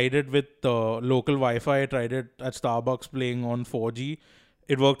tried it with local Wi-Fi. I tried it at Starbucks playing on 4G.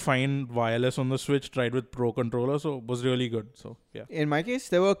 It worked fine wireless on the Switch. Tried with Pro Controller, so it was really good. So yeah. In my case,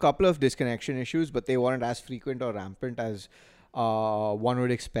 there were a couple of disconnection issues, but they weren't as frequent or rampant as one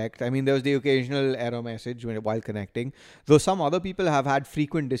would expect. I mean, there was the occasional error message while connecting, though some other people have had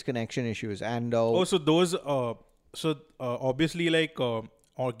frequent disconnection issues. And so those obviously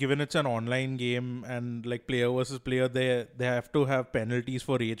or given it's an online game and like player versus player, they have to have penalties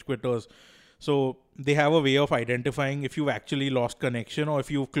for rage quitters. So they have a way of identifying if you've actually lost connection or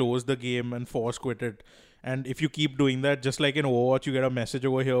if you've closed the game and force quit it. And if you keep doing that, just like in Overwatch, you get a message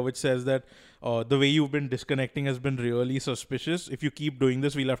over here which says that the way you've been disconnecting has been really suspicious. If you keep doing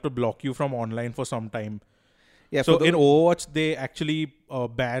this, we'll have to block you from online for some time. Yeah. So in Overwatch, they actually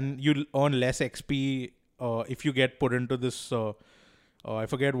you'll earn less XP if you get put into this. I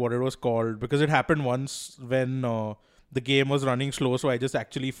forget what it was called, because it happened once when the game was running slow. So I just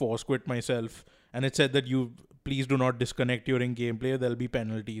actually force quit myself, and it said that please do not disconnect during gameplay. There'll be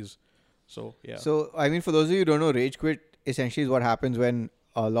penalties. So yeah. So I mean, for those of you who don't know, rage quit essentially is what happens when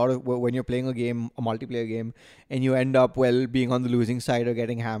when you're playing a multiplayer game, and you end up being on the losing side or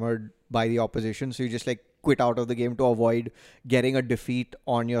getting hammered by the opposition. So you just quit out of the game to avoid getting a defeat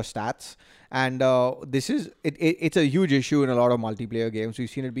on your stats. And this is it's a huge issue in a lot of multiplayer games. We've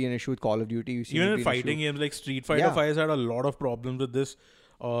seen it be an issue with Call of Duty. Even in fighting games like Street Fighter 5 has had a lot of problems with this.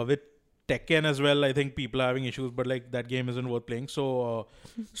 With Tekken as well. I think people are having issues, but like that game isn't worth playing. So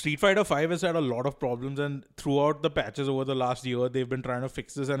Street Fighter 5 has had a lot of problems, and throughout the patches over the last year, they've been trying to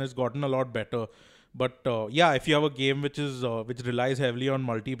fix this, and it's gotten a lot better. But yeah, if you have a game which relies heavily on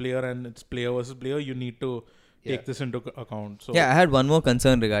multiplayer and it's player versus player, you need to take this into account. So yeah, I had one more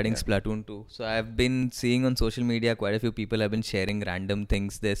concern regarding Splatoon 2. So I've been seeing on social media quite a few people have been sharing random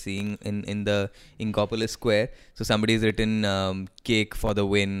things they're seeing in the Inkopolis Square. So somebody's written cake for the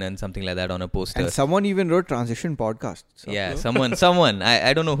win and something like that on a poster. And someone even wrote Transition Podcast. So yeah, someone.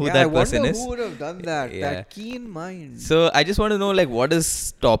 I don't know who that person is. I wonder who would have done that. Yeah. That keen mind. So I just want to know, like, what is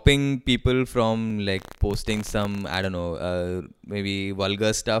stopping people from like posting some, I don't know, maybe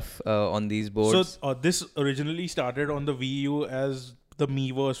vulgar stuff on these boards? So this originally started on the Wii U as the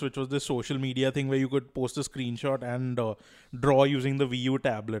Miiverse, which was this social media thing where you could post a screenshot and draw using the Wii U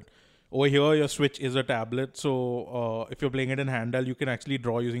tablet. Over here, your Switch is a tablet, so if you're playing it in handheld, you can actually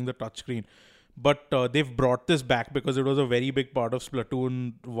draw using the touchscreen. But they've brought this back because it was a very big part of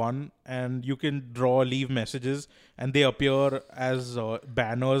Splatoon 1, and you can leave messages, and they appear as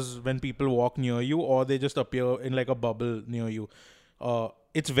banners when people walk near you, or they just appear in like a bubble near you.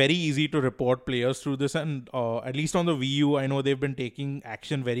 It's very easy to report players through this, and at least on the Wii U, I know they've been taking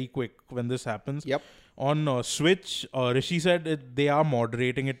action very quick when this happens. Yep. On Switch, Rishi said they are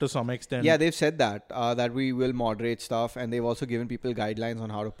moderating it to some extent. Yeah, they've said that we will moderate stuff, and they've also given people guidelines on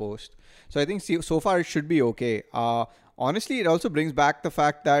how to post. So I think so far it should be okay. Honestly, it also brings back the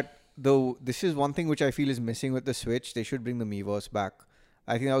fact that this is one thing which I feel is missing with the Switch. They should bring the Miiverse back.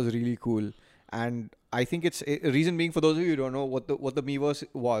 I think that was really cool. And I think it's a reason being, for those of you who don't know what the Miiverse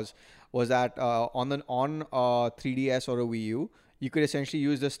was that on 3DS or a Wii U, you could essentially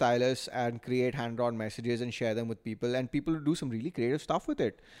use the stylus and create hand-drawn messages and share them with people, and people do some really creative stuff with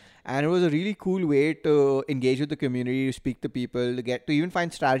it. And it was a really cool way to engage with the community, to speak to people, to even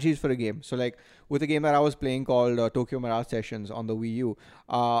find strategies for a game. So like with a game that I was playing called Tokyo Mirage Sessions on the Wii U,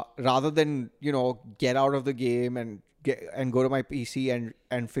 rather than get out of the game and go to my PC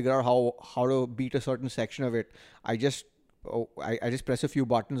and figure out how to beat a certain section of it, I just press a few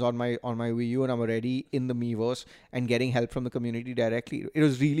buttons on my Wii U and I'm already in the Miiverse and getting help from the community directly. It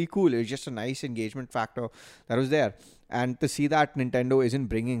was really cool. It was just a nice engagement factor that was there. And to see that Nintendo isn't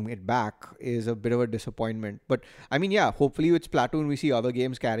bringing it back is a bit of a disappointment. But I mean, yeah, hopefully with Splatoon we see other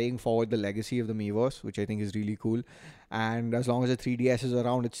games carrying forward the legacy of the Miiverse, which I think is really cool. And as long as the 3DS is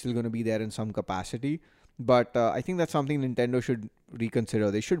around, it's still going to be there in some capacity. But I think that's something Nintendo should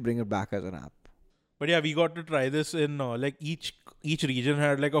reconsider. They should bring it back as an app. But yeah, we got to try this in like each region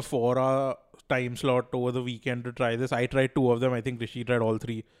had like a 4-hour time slot over the weekend to try this. I tried 2 of them. I think Rishi tried all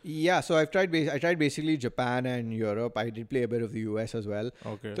 3. Yeah, so I tried basically Japan and Europe. I did play a bit of the US as well.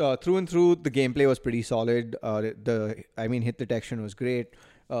 Okay. Through and through, the gameplay was pretty solid. Hit detection was great.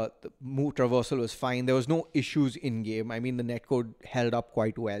 The move traversal was fine. There was no issues in game. I mean, the netcode held up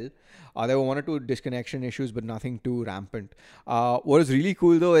quite well. There were 1 or 2 disconnection issues, but nothing too rampant. What is really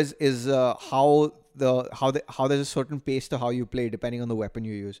cool though is how there's a certain pace to how you play depending on the weapon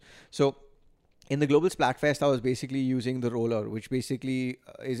you use. So in the Global Splatfest, I was basically using the roller, which basically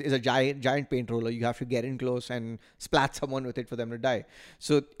is a giant paint roller. You have to get in close and splat someone with it for them to die.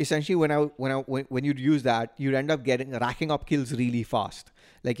 So essentially, when you use that, you end up racking up kills really fast.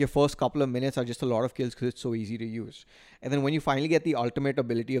 Like your first couple of minutes are just a lot of kills because it's so easy to use. And then when you finally get the ultimate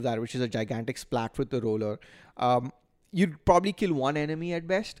ability of that, which is a gigantic splat with the roller, you'd probably kill 1 enemy at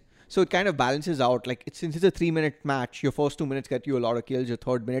best. So it kind of balances out. Like since it's a 3-minute match, your first 2 minutes get you a lot of kills. Your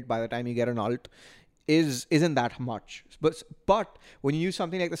third minute, by the time you get an ult, isn't that much. But when you use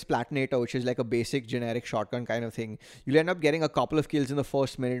something like the Splatinator, which is like a basic generic shotgun kind of thing, you'll end up getting a couple of kills in the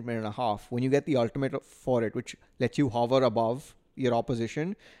first minute and a half. When you get the ultimate for it, which lets you hover above your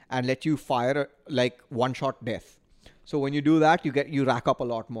opposition and let you fire like one-shot death. So when you do that, you rack up a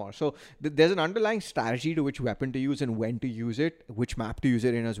lot more. So there's an underlying strategy to which weapon to use and when to use it, which map to use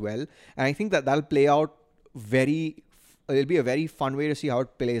it in as well. And I think that'll play out it'll be a very fun way to see how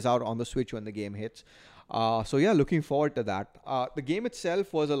it plays out on the Switch when the game hits. So yeah, looking forward to that. The game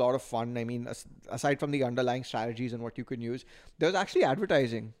itself was a lot of fun. I mean, aside from the underlying strategies and what you can use, there was actually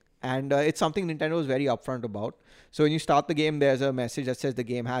advertising. And it's something Nintendo is very upfront about. So when you start the game, there's a message that says the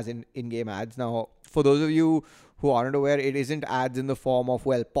game has in-game ads. Now, for those of you who aren't aware, it isn't ads in the form of,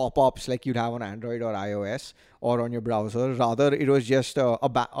 pop-ups like you'd have on Android or iOS or on your browser. Rather, it was just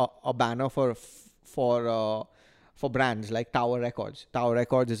a banner for brands like Tower Records. Tower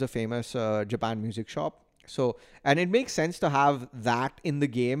Records is a famous Japan music shop. So, and it makes sense to have that in the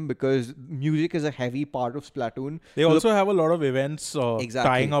game because music is a heavy part of Splatoon. They also have a lot of events Exactly.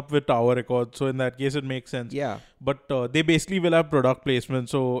 tying up with Tower Records. So in that case, it makes sense. Yeah. But they basically will have product placement.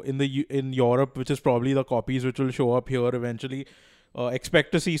 So in Europe, which is probably the copies which will show up here eventually,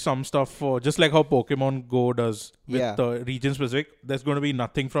 expect to see some stuff just like how Pokemon Go does with region specific. There's going to be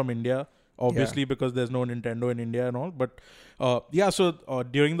nothing from India, obviously, because there's no Nintendo in India and all. But so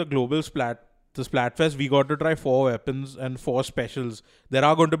during the global the Splatfest, we got to try 4 weapons and 4 specials. There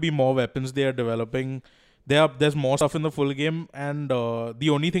are going to be more weapons they are developing. There's more stuff in the full game, and the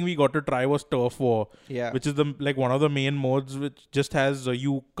only thing we got to try was Turf War, which is one of the main modes, which just has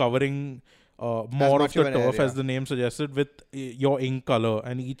you covering more of the turf, as the name suggested, with your ink color,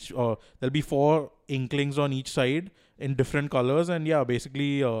 and each there'll be 4 inklings on each side in different colors, and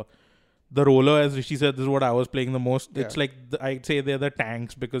basically the roller, as Rishi said, this is what I was playing the most. It's like I'd say they're the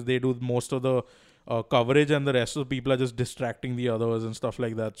tanks because they do most of the coverage, and the rest of the people are just distracting the others and stuff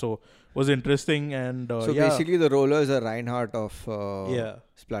like that. So it was interesting, and so basically the roller is a Reinhardt of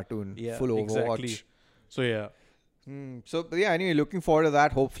Splatoon, full Overwatch. Exactly. So So anyway, looking forward to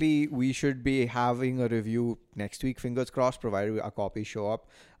that. Hopefully we should be having a review next week, fingers crossed, provided our copies show up.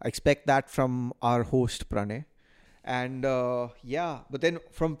 I expect that from our host Pranay. And but then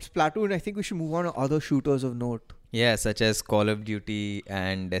from Splatoon, I think we should move on to other shooters of note. Yeah, such as Call of Duty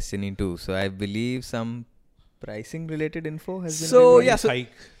and Destiny 2. So I believe some pricing related info has been released. So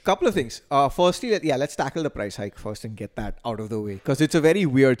couple of things. Firstly, let's tackle the price hike first and get that out of the way because it's a very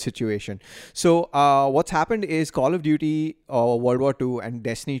weird situation. So what's happened is Call of Duty World War II and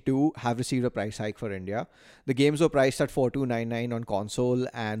Destiny 2 have received a price hike for India. The games were priced at $4,299 on console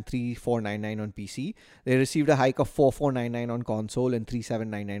and $3,499 on PC. They received a hike of $4,499 on console and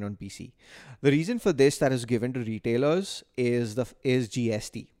 $3,799 on PC. The reason for this that is given to retailers is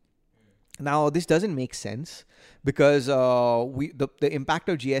GST. Now, this doesn't make sense because the impact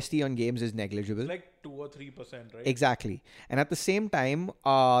of GST on games is negligible. It's like 2 or 3%, right? Exactly. And at the same time,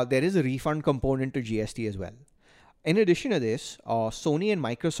 there is a refund component to GST as well. In addition to this, Sony and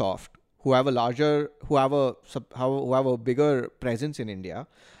Microsoft, who have a bigger presence in India,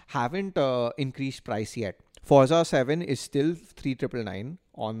 haven't increased price yet. Forza 7 is still $3,999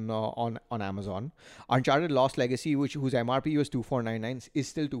 on Amazon. Uncharted Lost Legacy, whose MRP was $2,499, is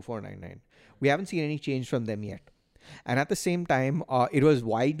still $2,499. We haven't seen any change from them yet. And at the same time, it was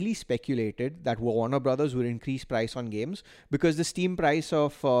widely speculated that Warner Brothers would increase price on games because the Steam price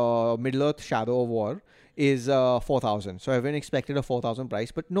of Middle-earth Shadow of War is $4,000. So everyone expected a $4,000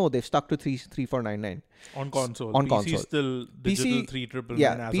 price, but no, they've stuck to $3,499 on console. On PC console, still digital $3,999.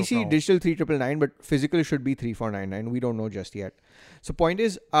 Yeah, as PC of now. digital $3,999, but physical should be $3,499. We don't know just yet. So point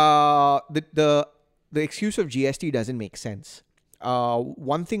is, the excuse of GST doesn't make sense.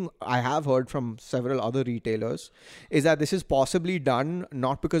 One thing I have heard from several other retailers is that this is possibly done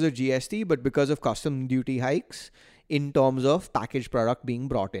not because of GST, but because of custom duty hikes in terms of packaged product being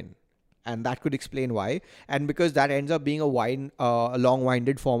brought in. And that could explain why. And because that ends up being a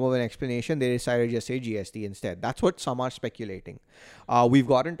long-winded form of an explanation, they decided to just say GST instead. That's what some are speculating. We've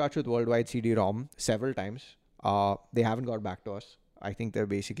got in touch with Worldwide CD-ROM several times. They haven't got back to us. I think they're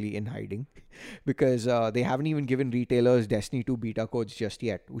basically in hiding because they haven't even given retailers Destiny 2 beta codes just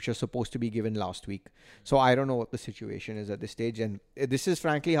yet, which are supposed to be given last week. So I don't know what the situation is at this stage. And this is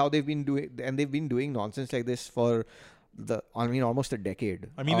frankly how they've been doing, and they've been doing nonsense like this for almost a decade.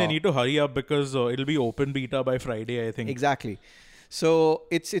 They need to hurry up because it'll be open beta by Friday, I think. Exactly. So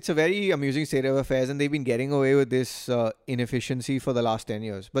it's a very amusing state of affairs, and they've been getting away with this inefficiency for the last 10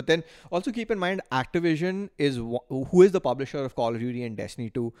 years. But then also keep in mind, Activision who is the publisher of Call of Duty and Destiny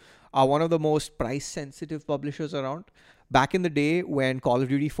 2, are one of the most price-sensitive publishers around. Back in the day when Call of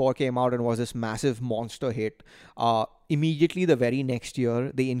Duty 4 came out and was this massive monster hit, immediately the very next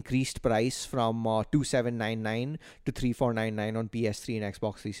year, they increased price from $2,799 to $3,499 on PS3 and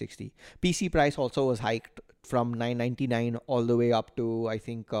Xbox 360. PC price also was hiked from $999 all the way up to, I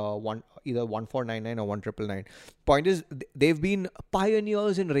think, either $1,499 or $1,999. Point is, they've been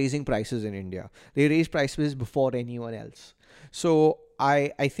pioneers in raising prices in India. They raise prices before anyone else. So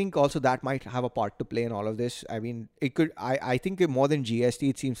I think also that might have a part to play in all of this. I mean, it could. I think more than GST,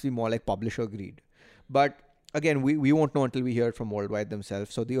 it seems to be more like publisher greed. But again, we won't know until we hear it from Worldwide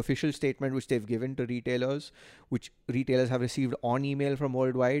themselves. So the official statement which they've given to retailers, which retailers have received on email from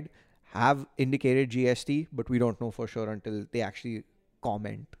Worldwide, have indicated GST, but we don't know for sure until they actually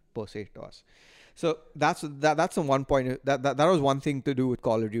comment per se to us. So that's the one point. That was one thing to do with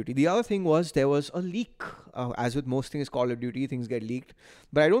Call of Duty. The other thing was there was a leak. As with most things Call of Duty, things get leaked.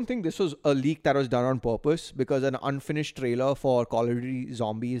 But I don't think this was a leak that was done on purpose, because an unfinished trailer for Call of Duty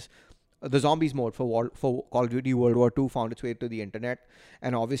Zombies the zombies mode for Call of Duty World War II found its way to the internet,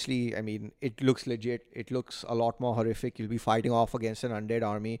 and obviously, I mean, it looks legit. It looks a lot more horrific. You'll be fighting off against an undead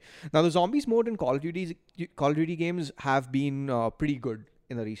army. Now, the zombies mode in Call of Duty games have been pretty good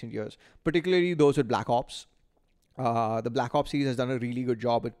in the recent years, particularly those with Black Ops. The Black Ops series has done a really good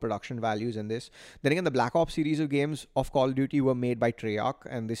job with production values in this. Then again, the Black Ops series of games of Call of Duty were made by Treyarch,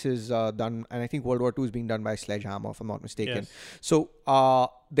 and this is done, and I think World War II is being done by Sledgehammer, if I'm not mistaken. Yes. So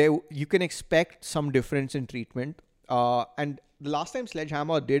you can expect some difference in treatment. And the last time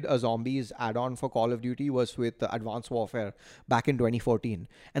Sledgehammer did a zombies add-on for Call of Duty was with Advanced Warfare back in 2014,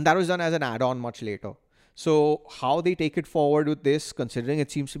 and that was done as an add-on much later. So how they take it forward with this, considering it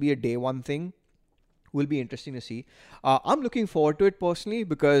seems to be a day one thing, will be interesting to see. I'm looking forward to it personally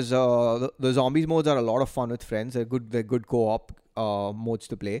because the zombies modes are a lot of fun with friends. They're good co-op modes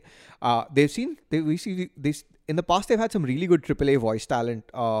to play. In the past they've had some really good AAA voice talent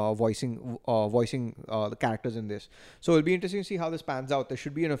voicing the characters in this. So it'll be interesting to see how this pans out. There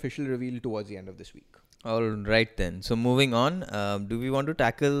should be an official reveal towards the end of this week. All right then. So moving on, do we want to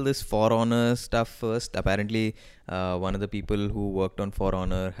tackle this For Honor stuff first? Apparently, one of the people who worked on For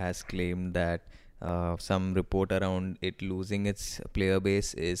Honor has claimed that some report around it losing its player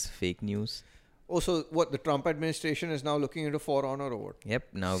base is fake news. Oh, so what? The Trump administration is now looking into For Honor or what? Yep.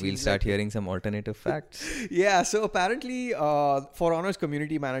 Now we'll Seems start like it. hearing some alternative facts. Yeah, so apparently, For Honor's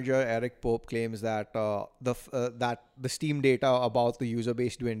community manager Eric Pope claims that that the Steam data about the user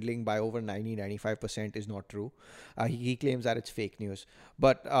base dwindling by over 95% is not true. He claims that it's fake news.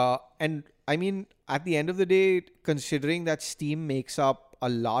 But and I mean, at the end of the day, considering that Steam makes up a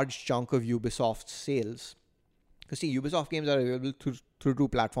large chunk of Ubisoft's sales, because see, Ubisoft games are available through two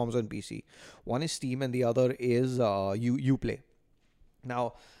platforms on PC. One is Steam, and the other is Uplay.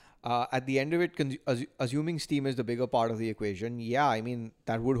 Now, at the end of it, assuming Steam is the bigger part of the equation, yeah, I mean,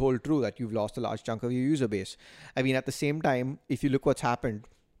 that would hold true that you've lost a large chunk of your user base. I mean, at the same time, if you look what's happened,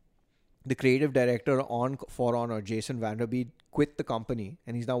 the creative director on For Honor, Jason Vanderbeek, quit the company,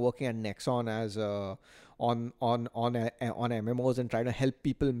 and he's now working at Nexon as on MMOs and trying to help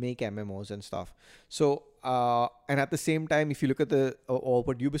people make MMOs and stuff. So and at the same time, if you look at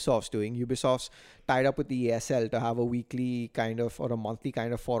what Ubisoft's doing, Ubisoft's tied up with the ESL to have a weekly kind of or a monthly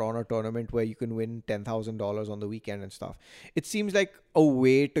kind of For Honor tournament where you can win $10,000 on the weekend and stuff. It seems like a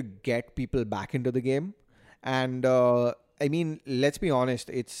way to get people back into the game. And I mean, let's be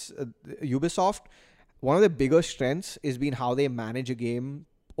honest, it's Ubisoft. One of the bigger strengths has been how they manage a game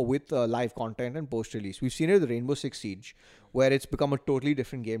with live content and post-release. We've seen it with Rainbow Six Siege, where it's become a totally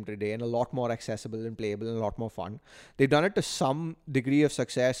different game today and a lot more accessible and playable and a lot more fun. They've done it to some degree of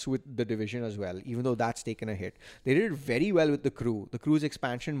success with The Division as well, even though that's taken a hit. They did it very well with The Crew. The Crew's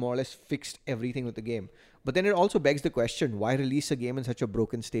expansion more or less fixed everything with the game. But then it also begs the question, why release a game in such a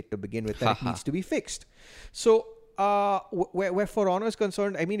broken state to begin with that it needs to be fixed? So where For Honor is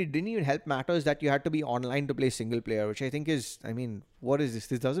concerned, I mean, it didn't even help matters that you had to be online to play single player, which I think is, I mean, what is this?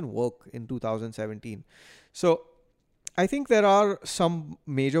 This doesn't work in 2017. So I think there are some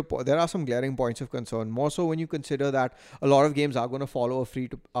glaring points of concern, more so when you consider that a lot of games are going to follow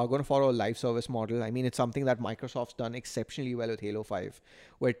a live service model. I mean, it's something that Microsoft's done exceptionally well with Halo 5,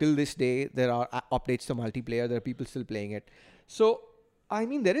 where till this day there are updates to multiplayer, there are people still playing it. So I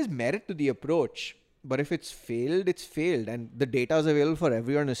mean, there is merit to the approach. But if it's failed, it's failed. And the data is available for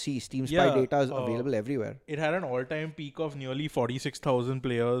everyone to see. Steam Spy data is available everywhere. It had an all-time peak of nearly 46,000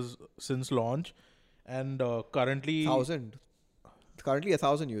 players since launch. And currently... 1,000. Currently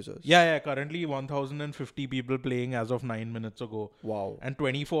 1,000 users. Yeah, currently 1,050 people playing as of 9 minutes ago. Wow. And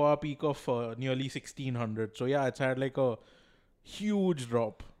 24-hour peak of nearly 1,600. So yeah, it's had like a huge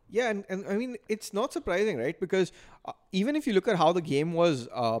drop. Yeah, and I mean, it's not surprising, right? Because even if you look at how the game was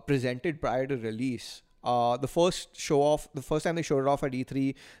presented prior to release, the first time they showed it off at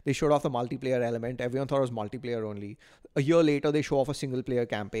E3, they showed off the multiplayer element. Everyone thought it was multiplayer only. A year later, they show off a single player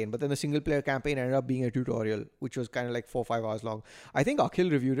campaign, but then the single player campaign ended up being a tutorial, which was kind of like 4 or 5 hours long. I think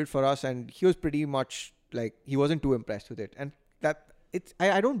Akhil reviewed it for us, and he was pretty much like, he wasn't too impressed with it. And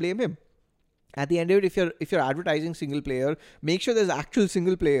I don't blame him. At the end of it, if you're advertising single player, make sure there's actual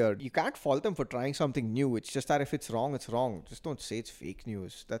single player. You can't fault them for trying something new. It's just that if it's wrong, it's wrong. Just don't say it's fake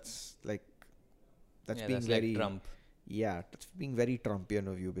news. That's being very like Trump. Yeah, that's being very Trumpian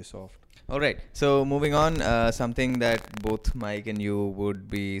of Ubisoft. All right. So moving on, something that both Mike and you would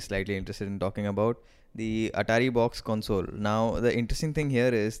be slightly interested in talking about. The Atari Box console. Now, the interesting thing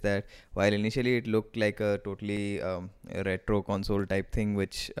here is that while initially it looked like a totally retro console type thing,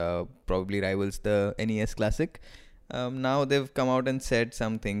 which probably rivals the NES Classic, now they've come out and said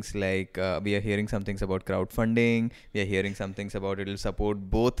some things like we are hearing some things about crowdfunding. We are hearing some things about it'll support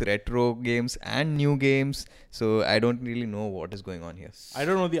both retro games and new games. So I don't really know what is going on here. I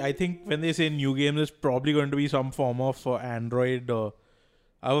don't know. I think when they say new games, it's probably going to be some form of Android.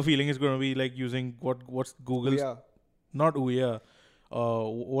 I have a feeling it's going to be like using what's Google's not Ouya.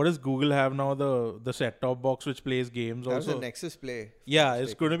 What does Google have now? The set-top box which plays games That's also. a Nexus Play. Yeah,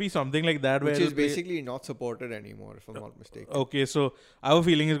 it's going to be something like that. Which where is basically not supported anymore, if I'm not mistaken. Okay, so I have a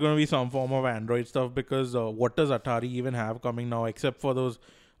feeling it's going to be some form of Android stuff because what does Atari even have coming now except for those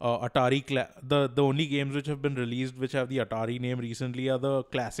Atari... the only games which have been released which have the Atari name recently are the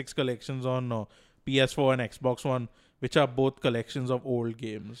Classics collections on PS4 and Xbox One, which are both collections of old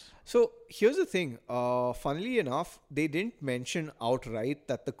games. So here's the thing. Funnily enough, they didn't mention outright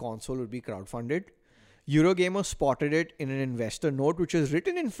that the console would be crowdfunded. Eurogamer spotted it in an investor note, which was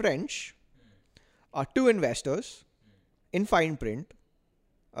written in French to investors in fine print.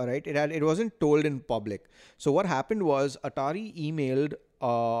 All right, it wasn't told in public. So what happened was Atari emailed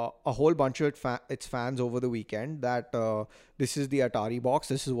a whole bunch of its fans over the weekend that this is the Atari box.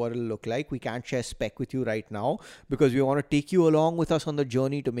 This is what it'll look like. We can't share spec with you right now because we want to take you along with us on the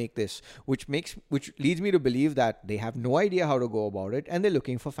journey to make this, which leads me to believe that they have no idea how to go about it and they're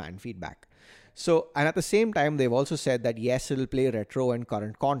looking for fan feedback. So, and at the same time, they've also said that yes, it'll play retro and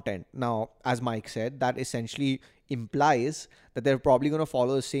current content. Now, as Mike said, that essentially implies that they're probably going to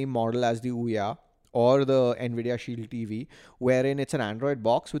follow the same model as the Ouya or the Nvidia Shield TV, wherein it's an Android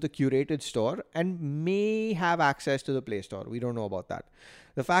box with a curated store and may have access to the Play Store. We don't know about that.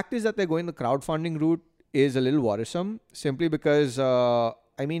 The fact is that they're going the crowdfunding route is a little worrisome simply because,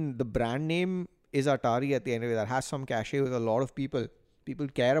 the brand name is Atari at the end of it. That has some cachet with a lot of people. People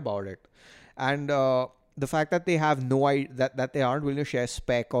care about it. And the fact that they have no idea, that they aren't willing to share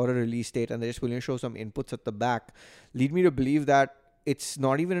spec or a release date and they're just willing to show some inputs at the back lead me to believe that it's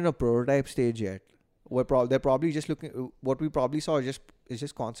not even in a prototype stage yet. They're probably just looking. What we probably saw is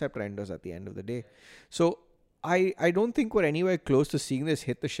just concept renders at the end of the day. So I don't think we're anywhere close to seeing this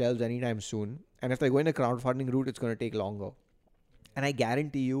hit the shelves anytime soon. And if they're going the crowdfunding route, it's going to take longer. And I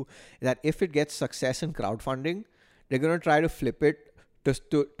guarantee you that if it gets success in crowdfunding, they're going to try to flip it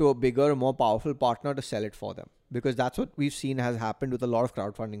to a bigger, more powerful partner to sell it for them. Because that's what we've seen has happened with a lot of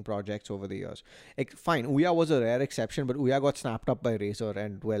crowdfunding projects over the years. Fine, Ouya was a rare exception, but Ouya got snapped up by Razer,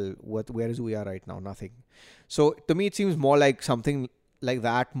 and well, where is Ouya right now? Nothing. So to me, it seems more like something like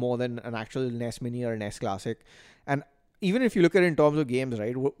that more than an actual NES Mini or NES Classic. And even if you look at it in terms of games,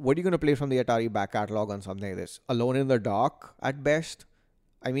 right, what are you going to play from the Atari back catalog on something like this? Alone in the Dark at best?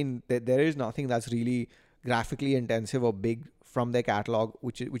 I mean, there is nothing that's really graphically intensive or big from their catalog,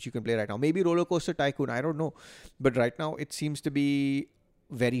 which you can play right now. Maybe Roller Coaster Tycoon, I don't know. But right now, it seems to be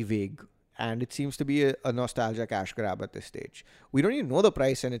very vague. And it seems to be a nostalgia cash grab at this stage. We don't even know the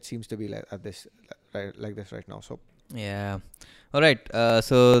price, and it seems to be like this right now. So yeah. All right.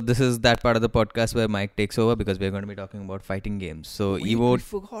 So this is that part of the podcast where Mike takes over because we're going to be talking about fighting games. So we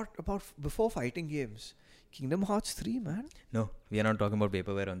forgot about before fighting games. Kingdom Hearts 3, man. No, we are not talking about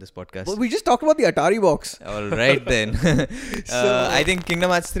vaporware on this podcast. But we just talked about the Atari box. All right then. I think Kingdom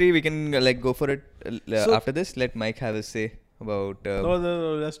Hearts 3, we can go for it after this. Let Mike have his say about... No,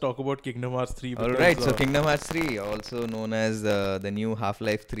 let's talk about Kingdom Hearts 3. All right, so Kingdom Hearts 3, also known as the new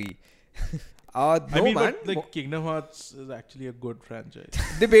Half-Life 3. But Kingdom Hearts is actually a good franchise.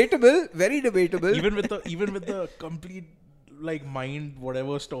 Debatable, very debatable. even with the complete mind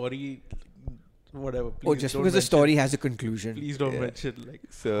whatever story, whatever. Just because the story has a conclusion. Please don't mention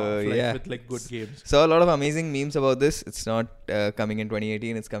with good games. So a lot of amazing memes about this. It's not coming in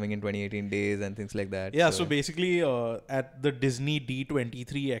 2018. It's coming in 2018 days and things like that. Yeah. So basically, at the Disney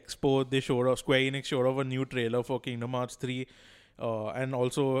D23 Expo, Square Enix showed off a new trailer for Kingdom Hearts 3. And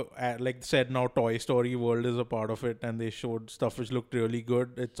also, like said, now Toy Story World is a part of it, and they showed stuff which looked really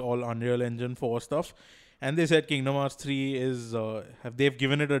good. It's all Unreal Engine 4 stuff, and they said Kingdom Hearts 3 is they've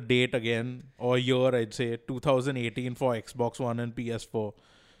given it a date again, or a year, I'd say 2018 for Xbox One and PS4,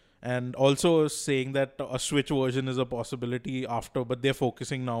 and also saying that a Switch version is a possibility after, but they're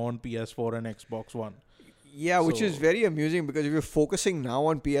focusing now on PS4 and Xbox One. Yeah, which is very amusing because if you're focusing now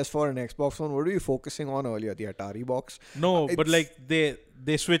on PS4 and Xbox One, what were you focusing on earlier? The Atari box? No, but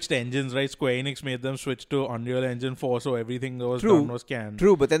they switched engines, right? Square Enix made them switch to Unreal Engine 4, so everything that was done was canned.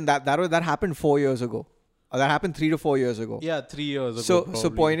 True, but then that happened 4 years ago. That happened 3 to 4 years ago. Yeah, 3 years ago. So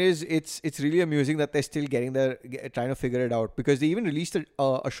point is, it's really amusing that they're still getting there, trying to figure it out, because they even released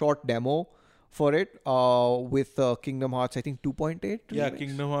a short demo for it with Kingdom Hearts, I think 2.8. Yeah,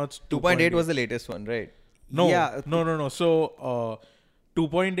 Kingdom Hearts 2.8 was the latest one, right? No. So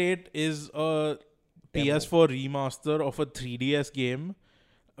 2.8 is a PS4 remaster of a 3DS game.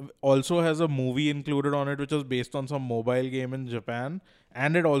 Also has a movie included on it, which was based on some mobile game in Japan.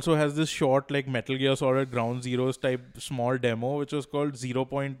 And it also has this short, like Metal Gear Solid Ground Zeroes type small demo, which was called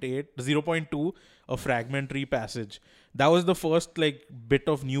 0.2, a fragmentary passage. That was the first like bit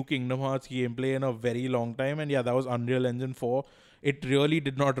of new Kingdom Hearts gameplay in a very long time. And yeah, that was Unreal Engine 4. It really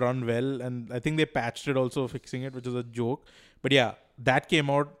did not run well. And I think they patched it also, fixing it, which is a joke. But yeah, that came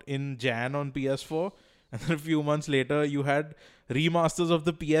out in Jan on PS4. And then a few months later, you had remasters of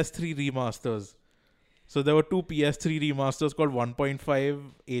the PS3 remasters. So there were two PS3 remasters called 1.5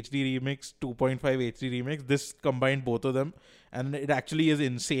 HD Remix, 2.5 HD Remix. This combined both of them. And it actually is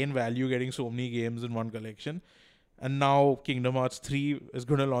insane value getting so many games in one collection. And now Kingdom Hearts 3 is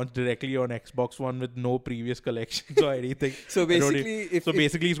going to launch directly on Xbox One with no previous collections or anything. So basically,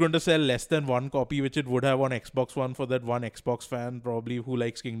 basically, it's going to sell less than one copy, which it would have on Xbox One for that one Xbox fan probably who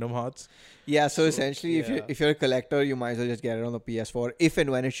likes Kingdom Hearts. Yeah, so essentially, if you're a collector, you might as well just get it on the PS4 if and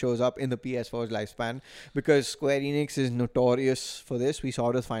when it shows up in the PS4's lifespan, because Square Enix is notorious for this. We saw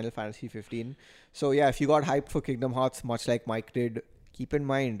it with Final Fantasy 15. So yeah, if you got hyped for Kingdom Hearts, much like Mike did, keep in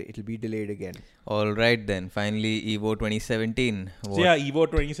mind it'll be delayed again. All right then. Finally, EVO 2017. So yeah, EVO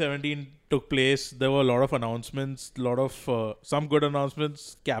 2017 took place. There were a lot of announcements, a lot of some good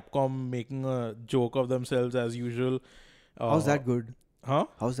announcements. Capcom making a joke of themselves as usual. How's that good? Huh?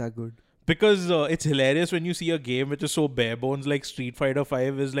 How's that good? Because it's hilarious when you see a game which is so bare bones, like Street Fighter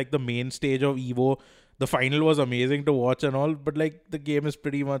 5 is like the main stage of EVO. The final was amazing to watch and all, but like the game is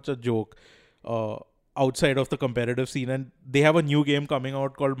pretty much a joke outside of the competitive scene. And they have a new game coming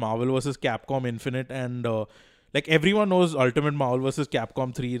out called Marvel vs. Capcom Infinite, and like everyone knows Ultimate Marvel vs.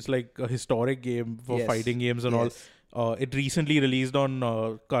 Capcom 3. It's like a historic game for fighting games and all. It recently released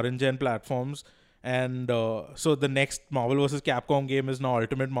on current gen platforms. And so the next Marvel vs. Capcom game is now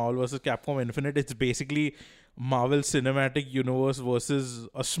Ultimate Marvel vs. Capcom Infinite. It's basically Marvel Cinematic Universe versus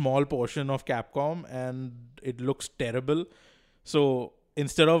a small portion of Capcom, and it looks terrible. So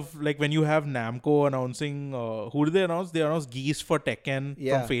instead of like when you have Namco announcing, who did they announce? They announced Geese for Tekken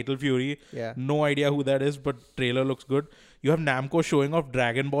from Fatal Fury. Yeah. No idea who that is, but trailer looks good. You have Namco showing off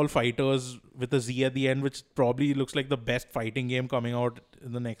Dragon Ball Fighters with a Z at the end, which probably looks like the best fighting game coming out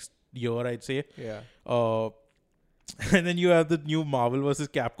in the next year, I'd say. Yeah. And then you have the new Marvel vs.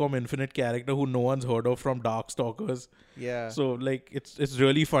 Capcom Infinite character who no one's heard of from Darkstalkers. Yeah. So like it's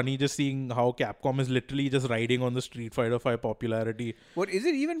really funny just seeing how Capcom is literally just riding on the Street Fighter 5 popularity. What, is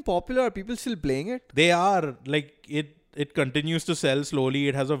it even popular? Are people still playing it? They are. Like it continues to sell slowly.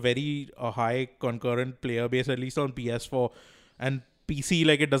 It has a very high concurrent player base, at least on PS4 and PC.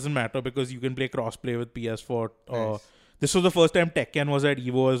 Like it doesn't matter because you can play crossplay with PS4. Nice. This was the first time Tekken was at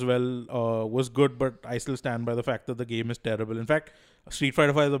EVO as well. Was good, but I still stand by the fact that the game is terrible. In fact, Street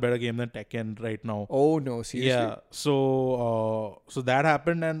Fighter 5 is a better game than Tekken right now. Oh no, seriously? Yeah. So that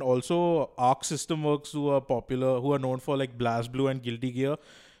happened, and also Arc System Works, who are known for like BlazBlue and Guilty Gear,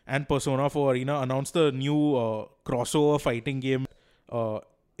 and Persona 4 Arena, announced a new crossover fighting game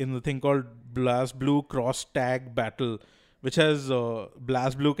in the thing called BlazBlue Cross Tag Battle, which has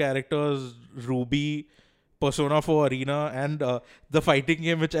BlazBlue characters, Ruby, Persona 4 Arena, and the fighting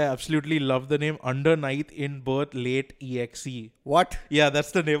game which I absolutely love the name, Under Night in Birth Late EXE. What? Yeah,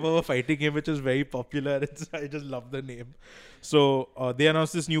 that's the name of a fighting game which is very popular. I just love the name. So they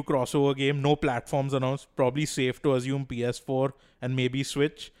announced this new crossover game. No platforms announced. Probably safe to assume PS4 and maybe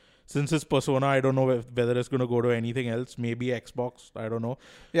Switch. Since it's Persona, I don't know whether it's going to go to anything else. Maybe Xbox. I don't know.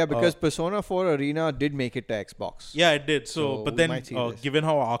 Yeah, because Persona 4 Arena did make it to Xbox. Yeah, it did. So but then, given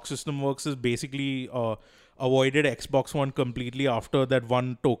how Arc System Works is basically avoided Xbox One completely after that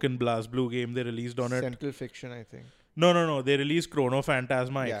one token BlazBlue game they released on it. Central Fiction, I think. No. They released Chrono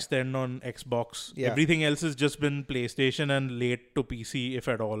Phantasma Extend on Xbox. Yeah. Everything else has just been PlayStation and late to PC, if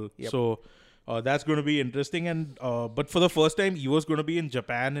at all. Yep. So that's going to be interesting. And but for the first time, EVO is going to be in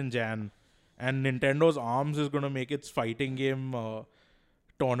Japan in Jan. And Nintendo's ARMS is going to make its fighting game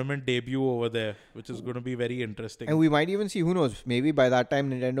tournament debut over there, which is going to be very interesting. And we might even see, who knows, maybe by that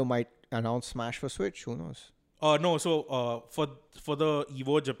time Nintendo might announce Smash for Switch. Who knows? No, so for the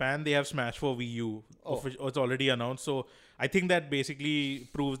EVO Japan, they have Smash for Wii U. It's already announced. So I think that basically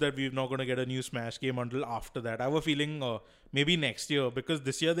proves that we're not going to get a new Smash game until after that. I have a feeling maybe next year, because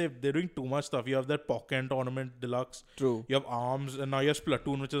this year they're doing too much stuff. You have that Pokken Tournament Deluxe. True. You have ARMS, and now you have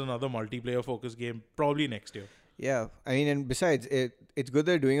Splatoon, which is another multiplayer focused game. Probably next year. Yeah, I mean, and besides, it's good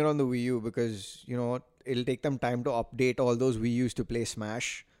they're doing it on the Wii U, because, you know, it'll take them time to update all those Wii U's to play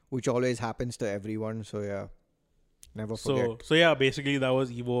Smash, which always happens to everyone. So yeah, never forget. So yeah, basically that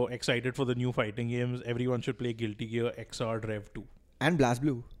was EVO. Excited for the new fighting games. Everyone should play Guilty Gear XR Rev 2. And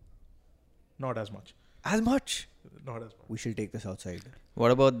BlazBlue. Not as much. As much. Not as much. We shall take this outside.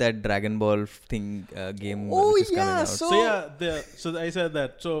 What about that Dragon Ball thing game Oh, which is coming yeah, out? So I said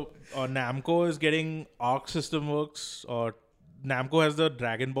that. So Namco is getting Arc System Works. Namco has the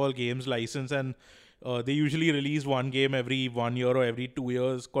Dragon Ball games license, and they usually release one game every 1 year or every 2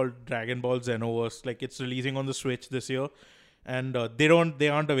 years called Dragon Ball Xenoverse. Like, it's releasing on the Switch this year, and they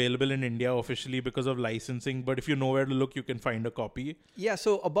aren't available in India officially because of licensing. But if you know where to look, you can find a copy. Yeah,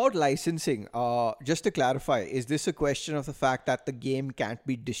 so about licensing, just to clarify, is this a question of the fact that the game can't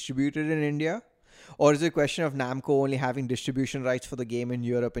be distributed in India? Or is it a question of Namco only having distribution rights for the game in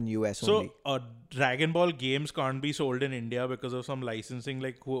Europe and US only? So Dragon Ball games can't be sold in India because of some licensing.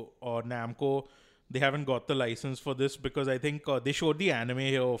 Like Namco, they haven't got the license for this because I think they showed the anime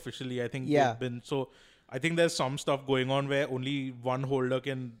here officially. I think I think there's some stuff going on where only one holder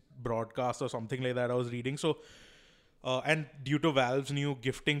can broadcast or something like that. I was reading. So, and due to Valve's new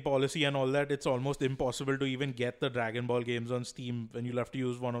gifting policy and all that, it's almost impossible to even get the Dragon Ball games on Steam, when you'll have to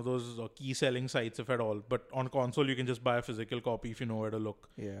use one of those key selling sites, if at all. But on console, you can just buy a physical copy if you know where to look.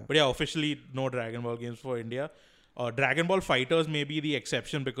 Yeah. But yeah, officially no Dragon Ball games for India. Dragon Ball Fighters may be the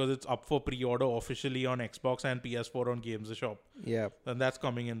exception because it's up for pre-order officially on Xbox and PS4 on Games Shop. Yeah. And that's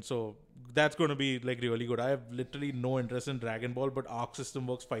coming in. So that's going to be like really good. I have literally no interest in Dragon Ball, but Arc System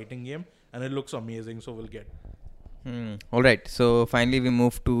Works fighting game, and it looks amazing. So we'll get. All right. So finally, we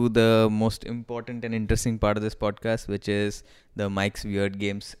move to the most important and interesting part of this podcast, which is the Mike's Weird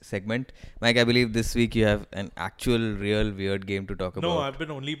Games segment. Mike, I believe this week you have an actual, real weird game to talk about. No, I've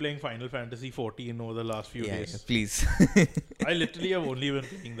been only playing Final Fantasy 14 over the last few days. Yeah, please. I literally have only been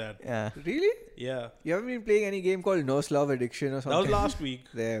playing that. Yeah. Really? Yeah. You haven't been playing any game called Nurse Love Addiction or something? That was last week.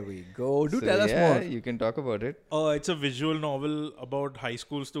 There we go. Do So, tell us yeah, more. you can talk about it. It's a visual novel about high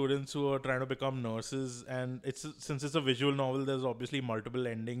school students who are trying to become nurses, and since it's a visual novel, there's obviously multiple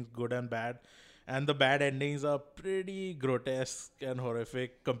endings, good and bad, and the bad endings are pretty grotesque and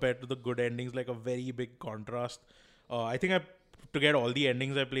horrific compared to the good endings, like a very big contrast. I think to get all the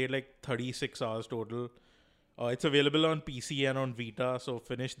endings, I played like 36 hours total. It's available on PC and on Vita, so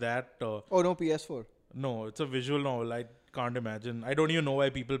finish that. Oh, no, PS4. No, it's a visual novel. I can't imagine. I don't even know why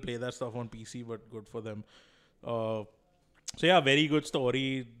people play that stuff on PC, but good for them. So yeah, very good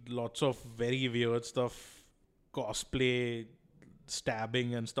story. Lots of very weird stuff. Cosplay,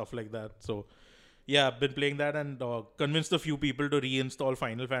 stabbing and stuff like that. So yeah, I've been playing that and convinced a few people to reinstall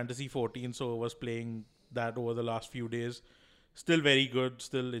Final Fantasy 14. So I was playing that over the last few days. Still very good.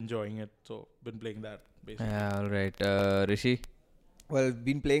 Still enjoying it. So been playing that basically. Yeah, all right. Rishi? Well, I've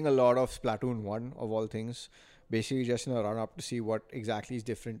been playing a lot of Splatoon 1 of all things. Basically just in a run up to see what exactly is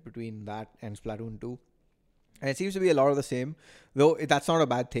different between that and Splatoon 2. And it seems to be a lot of the same, though that's not a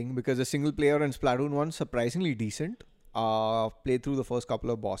bad thing because the single player in Splatoon 1 surprisingly decent. Played through the first couple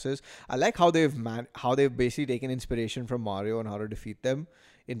of bosses. I like how they've basically taken inspiration from Mario and how to defeat them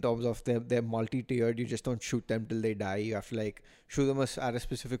in terms of they're multi-tiered. You just don't shoot them till they die. You have to like shoot them at a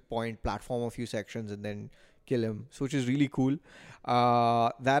specific point, platform a few sections, and then kill him. So which is really cool.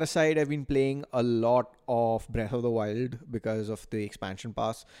 That aside, I've been playing a lot of Breath of the Wild because of the expansion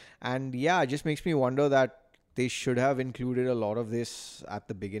pass, and yeah, it just makes me wonder that they should have included a lot of this at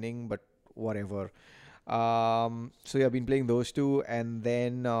the beginning, but whatever. So yeah, I've been playing those two, and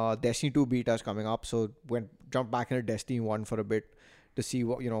then Destiny 2 beta is coming up, so jump back into Destiny 1 for a bit to see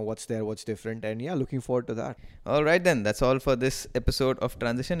what's there, what's different, and yeah, looking forward to that. All right then, that's all for this episode of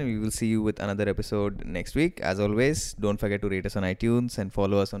Transition, and we will see you with another episode next week. As always, don't forget to rate us on iTunes and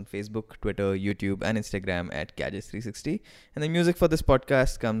follow us on Facebook, Twitter, YouTube and Instagram at Gadgets360. And the music for this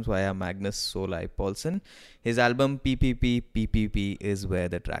podcast comes via Magnus Solai Paulsen. His album PPP is where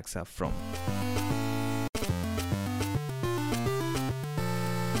the tracks are from.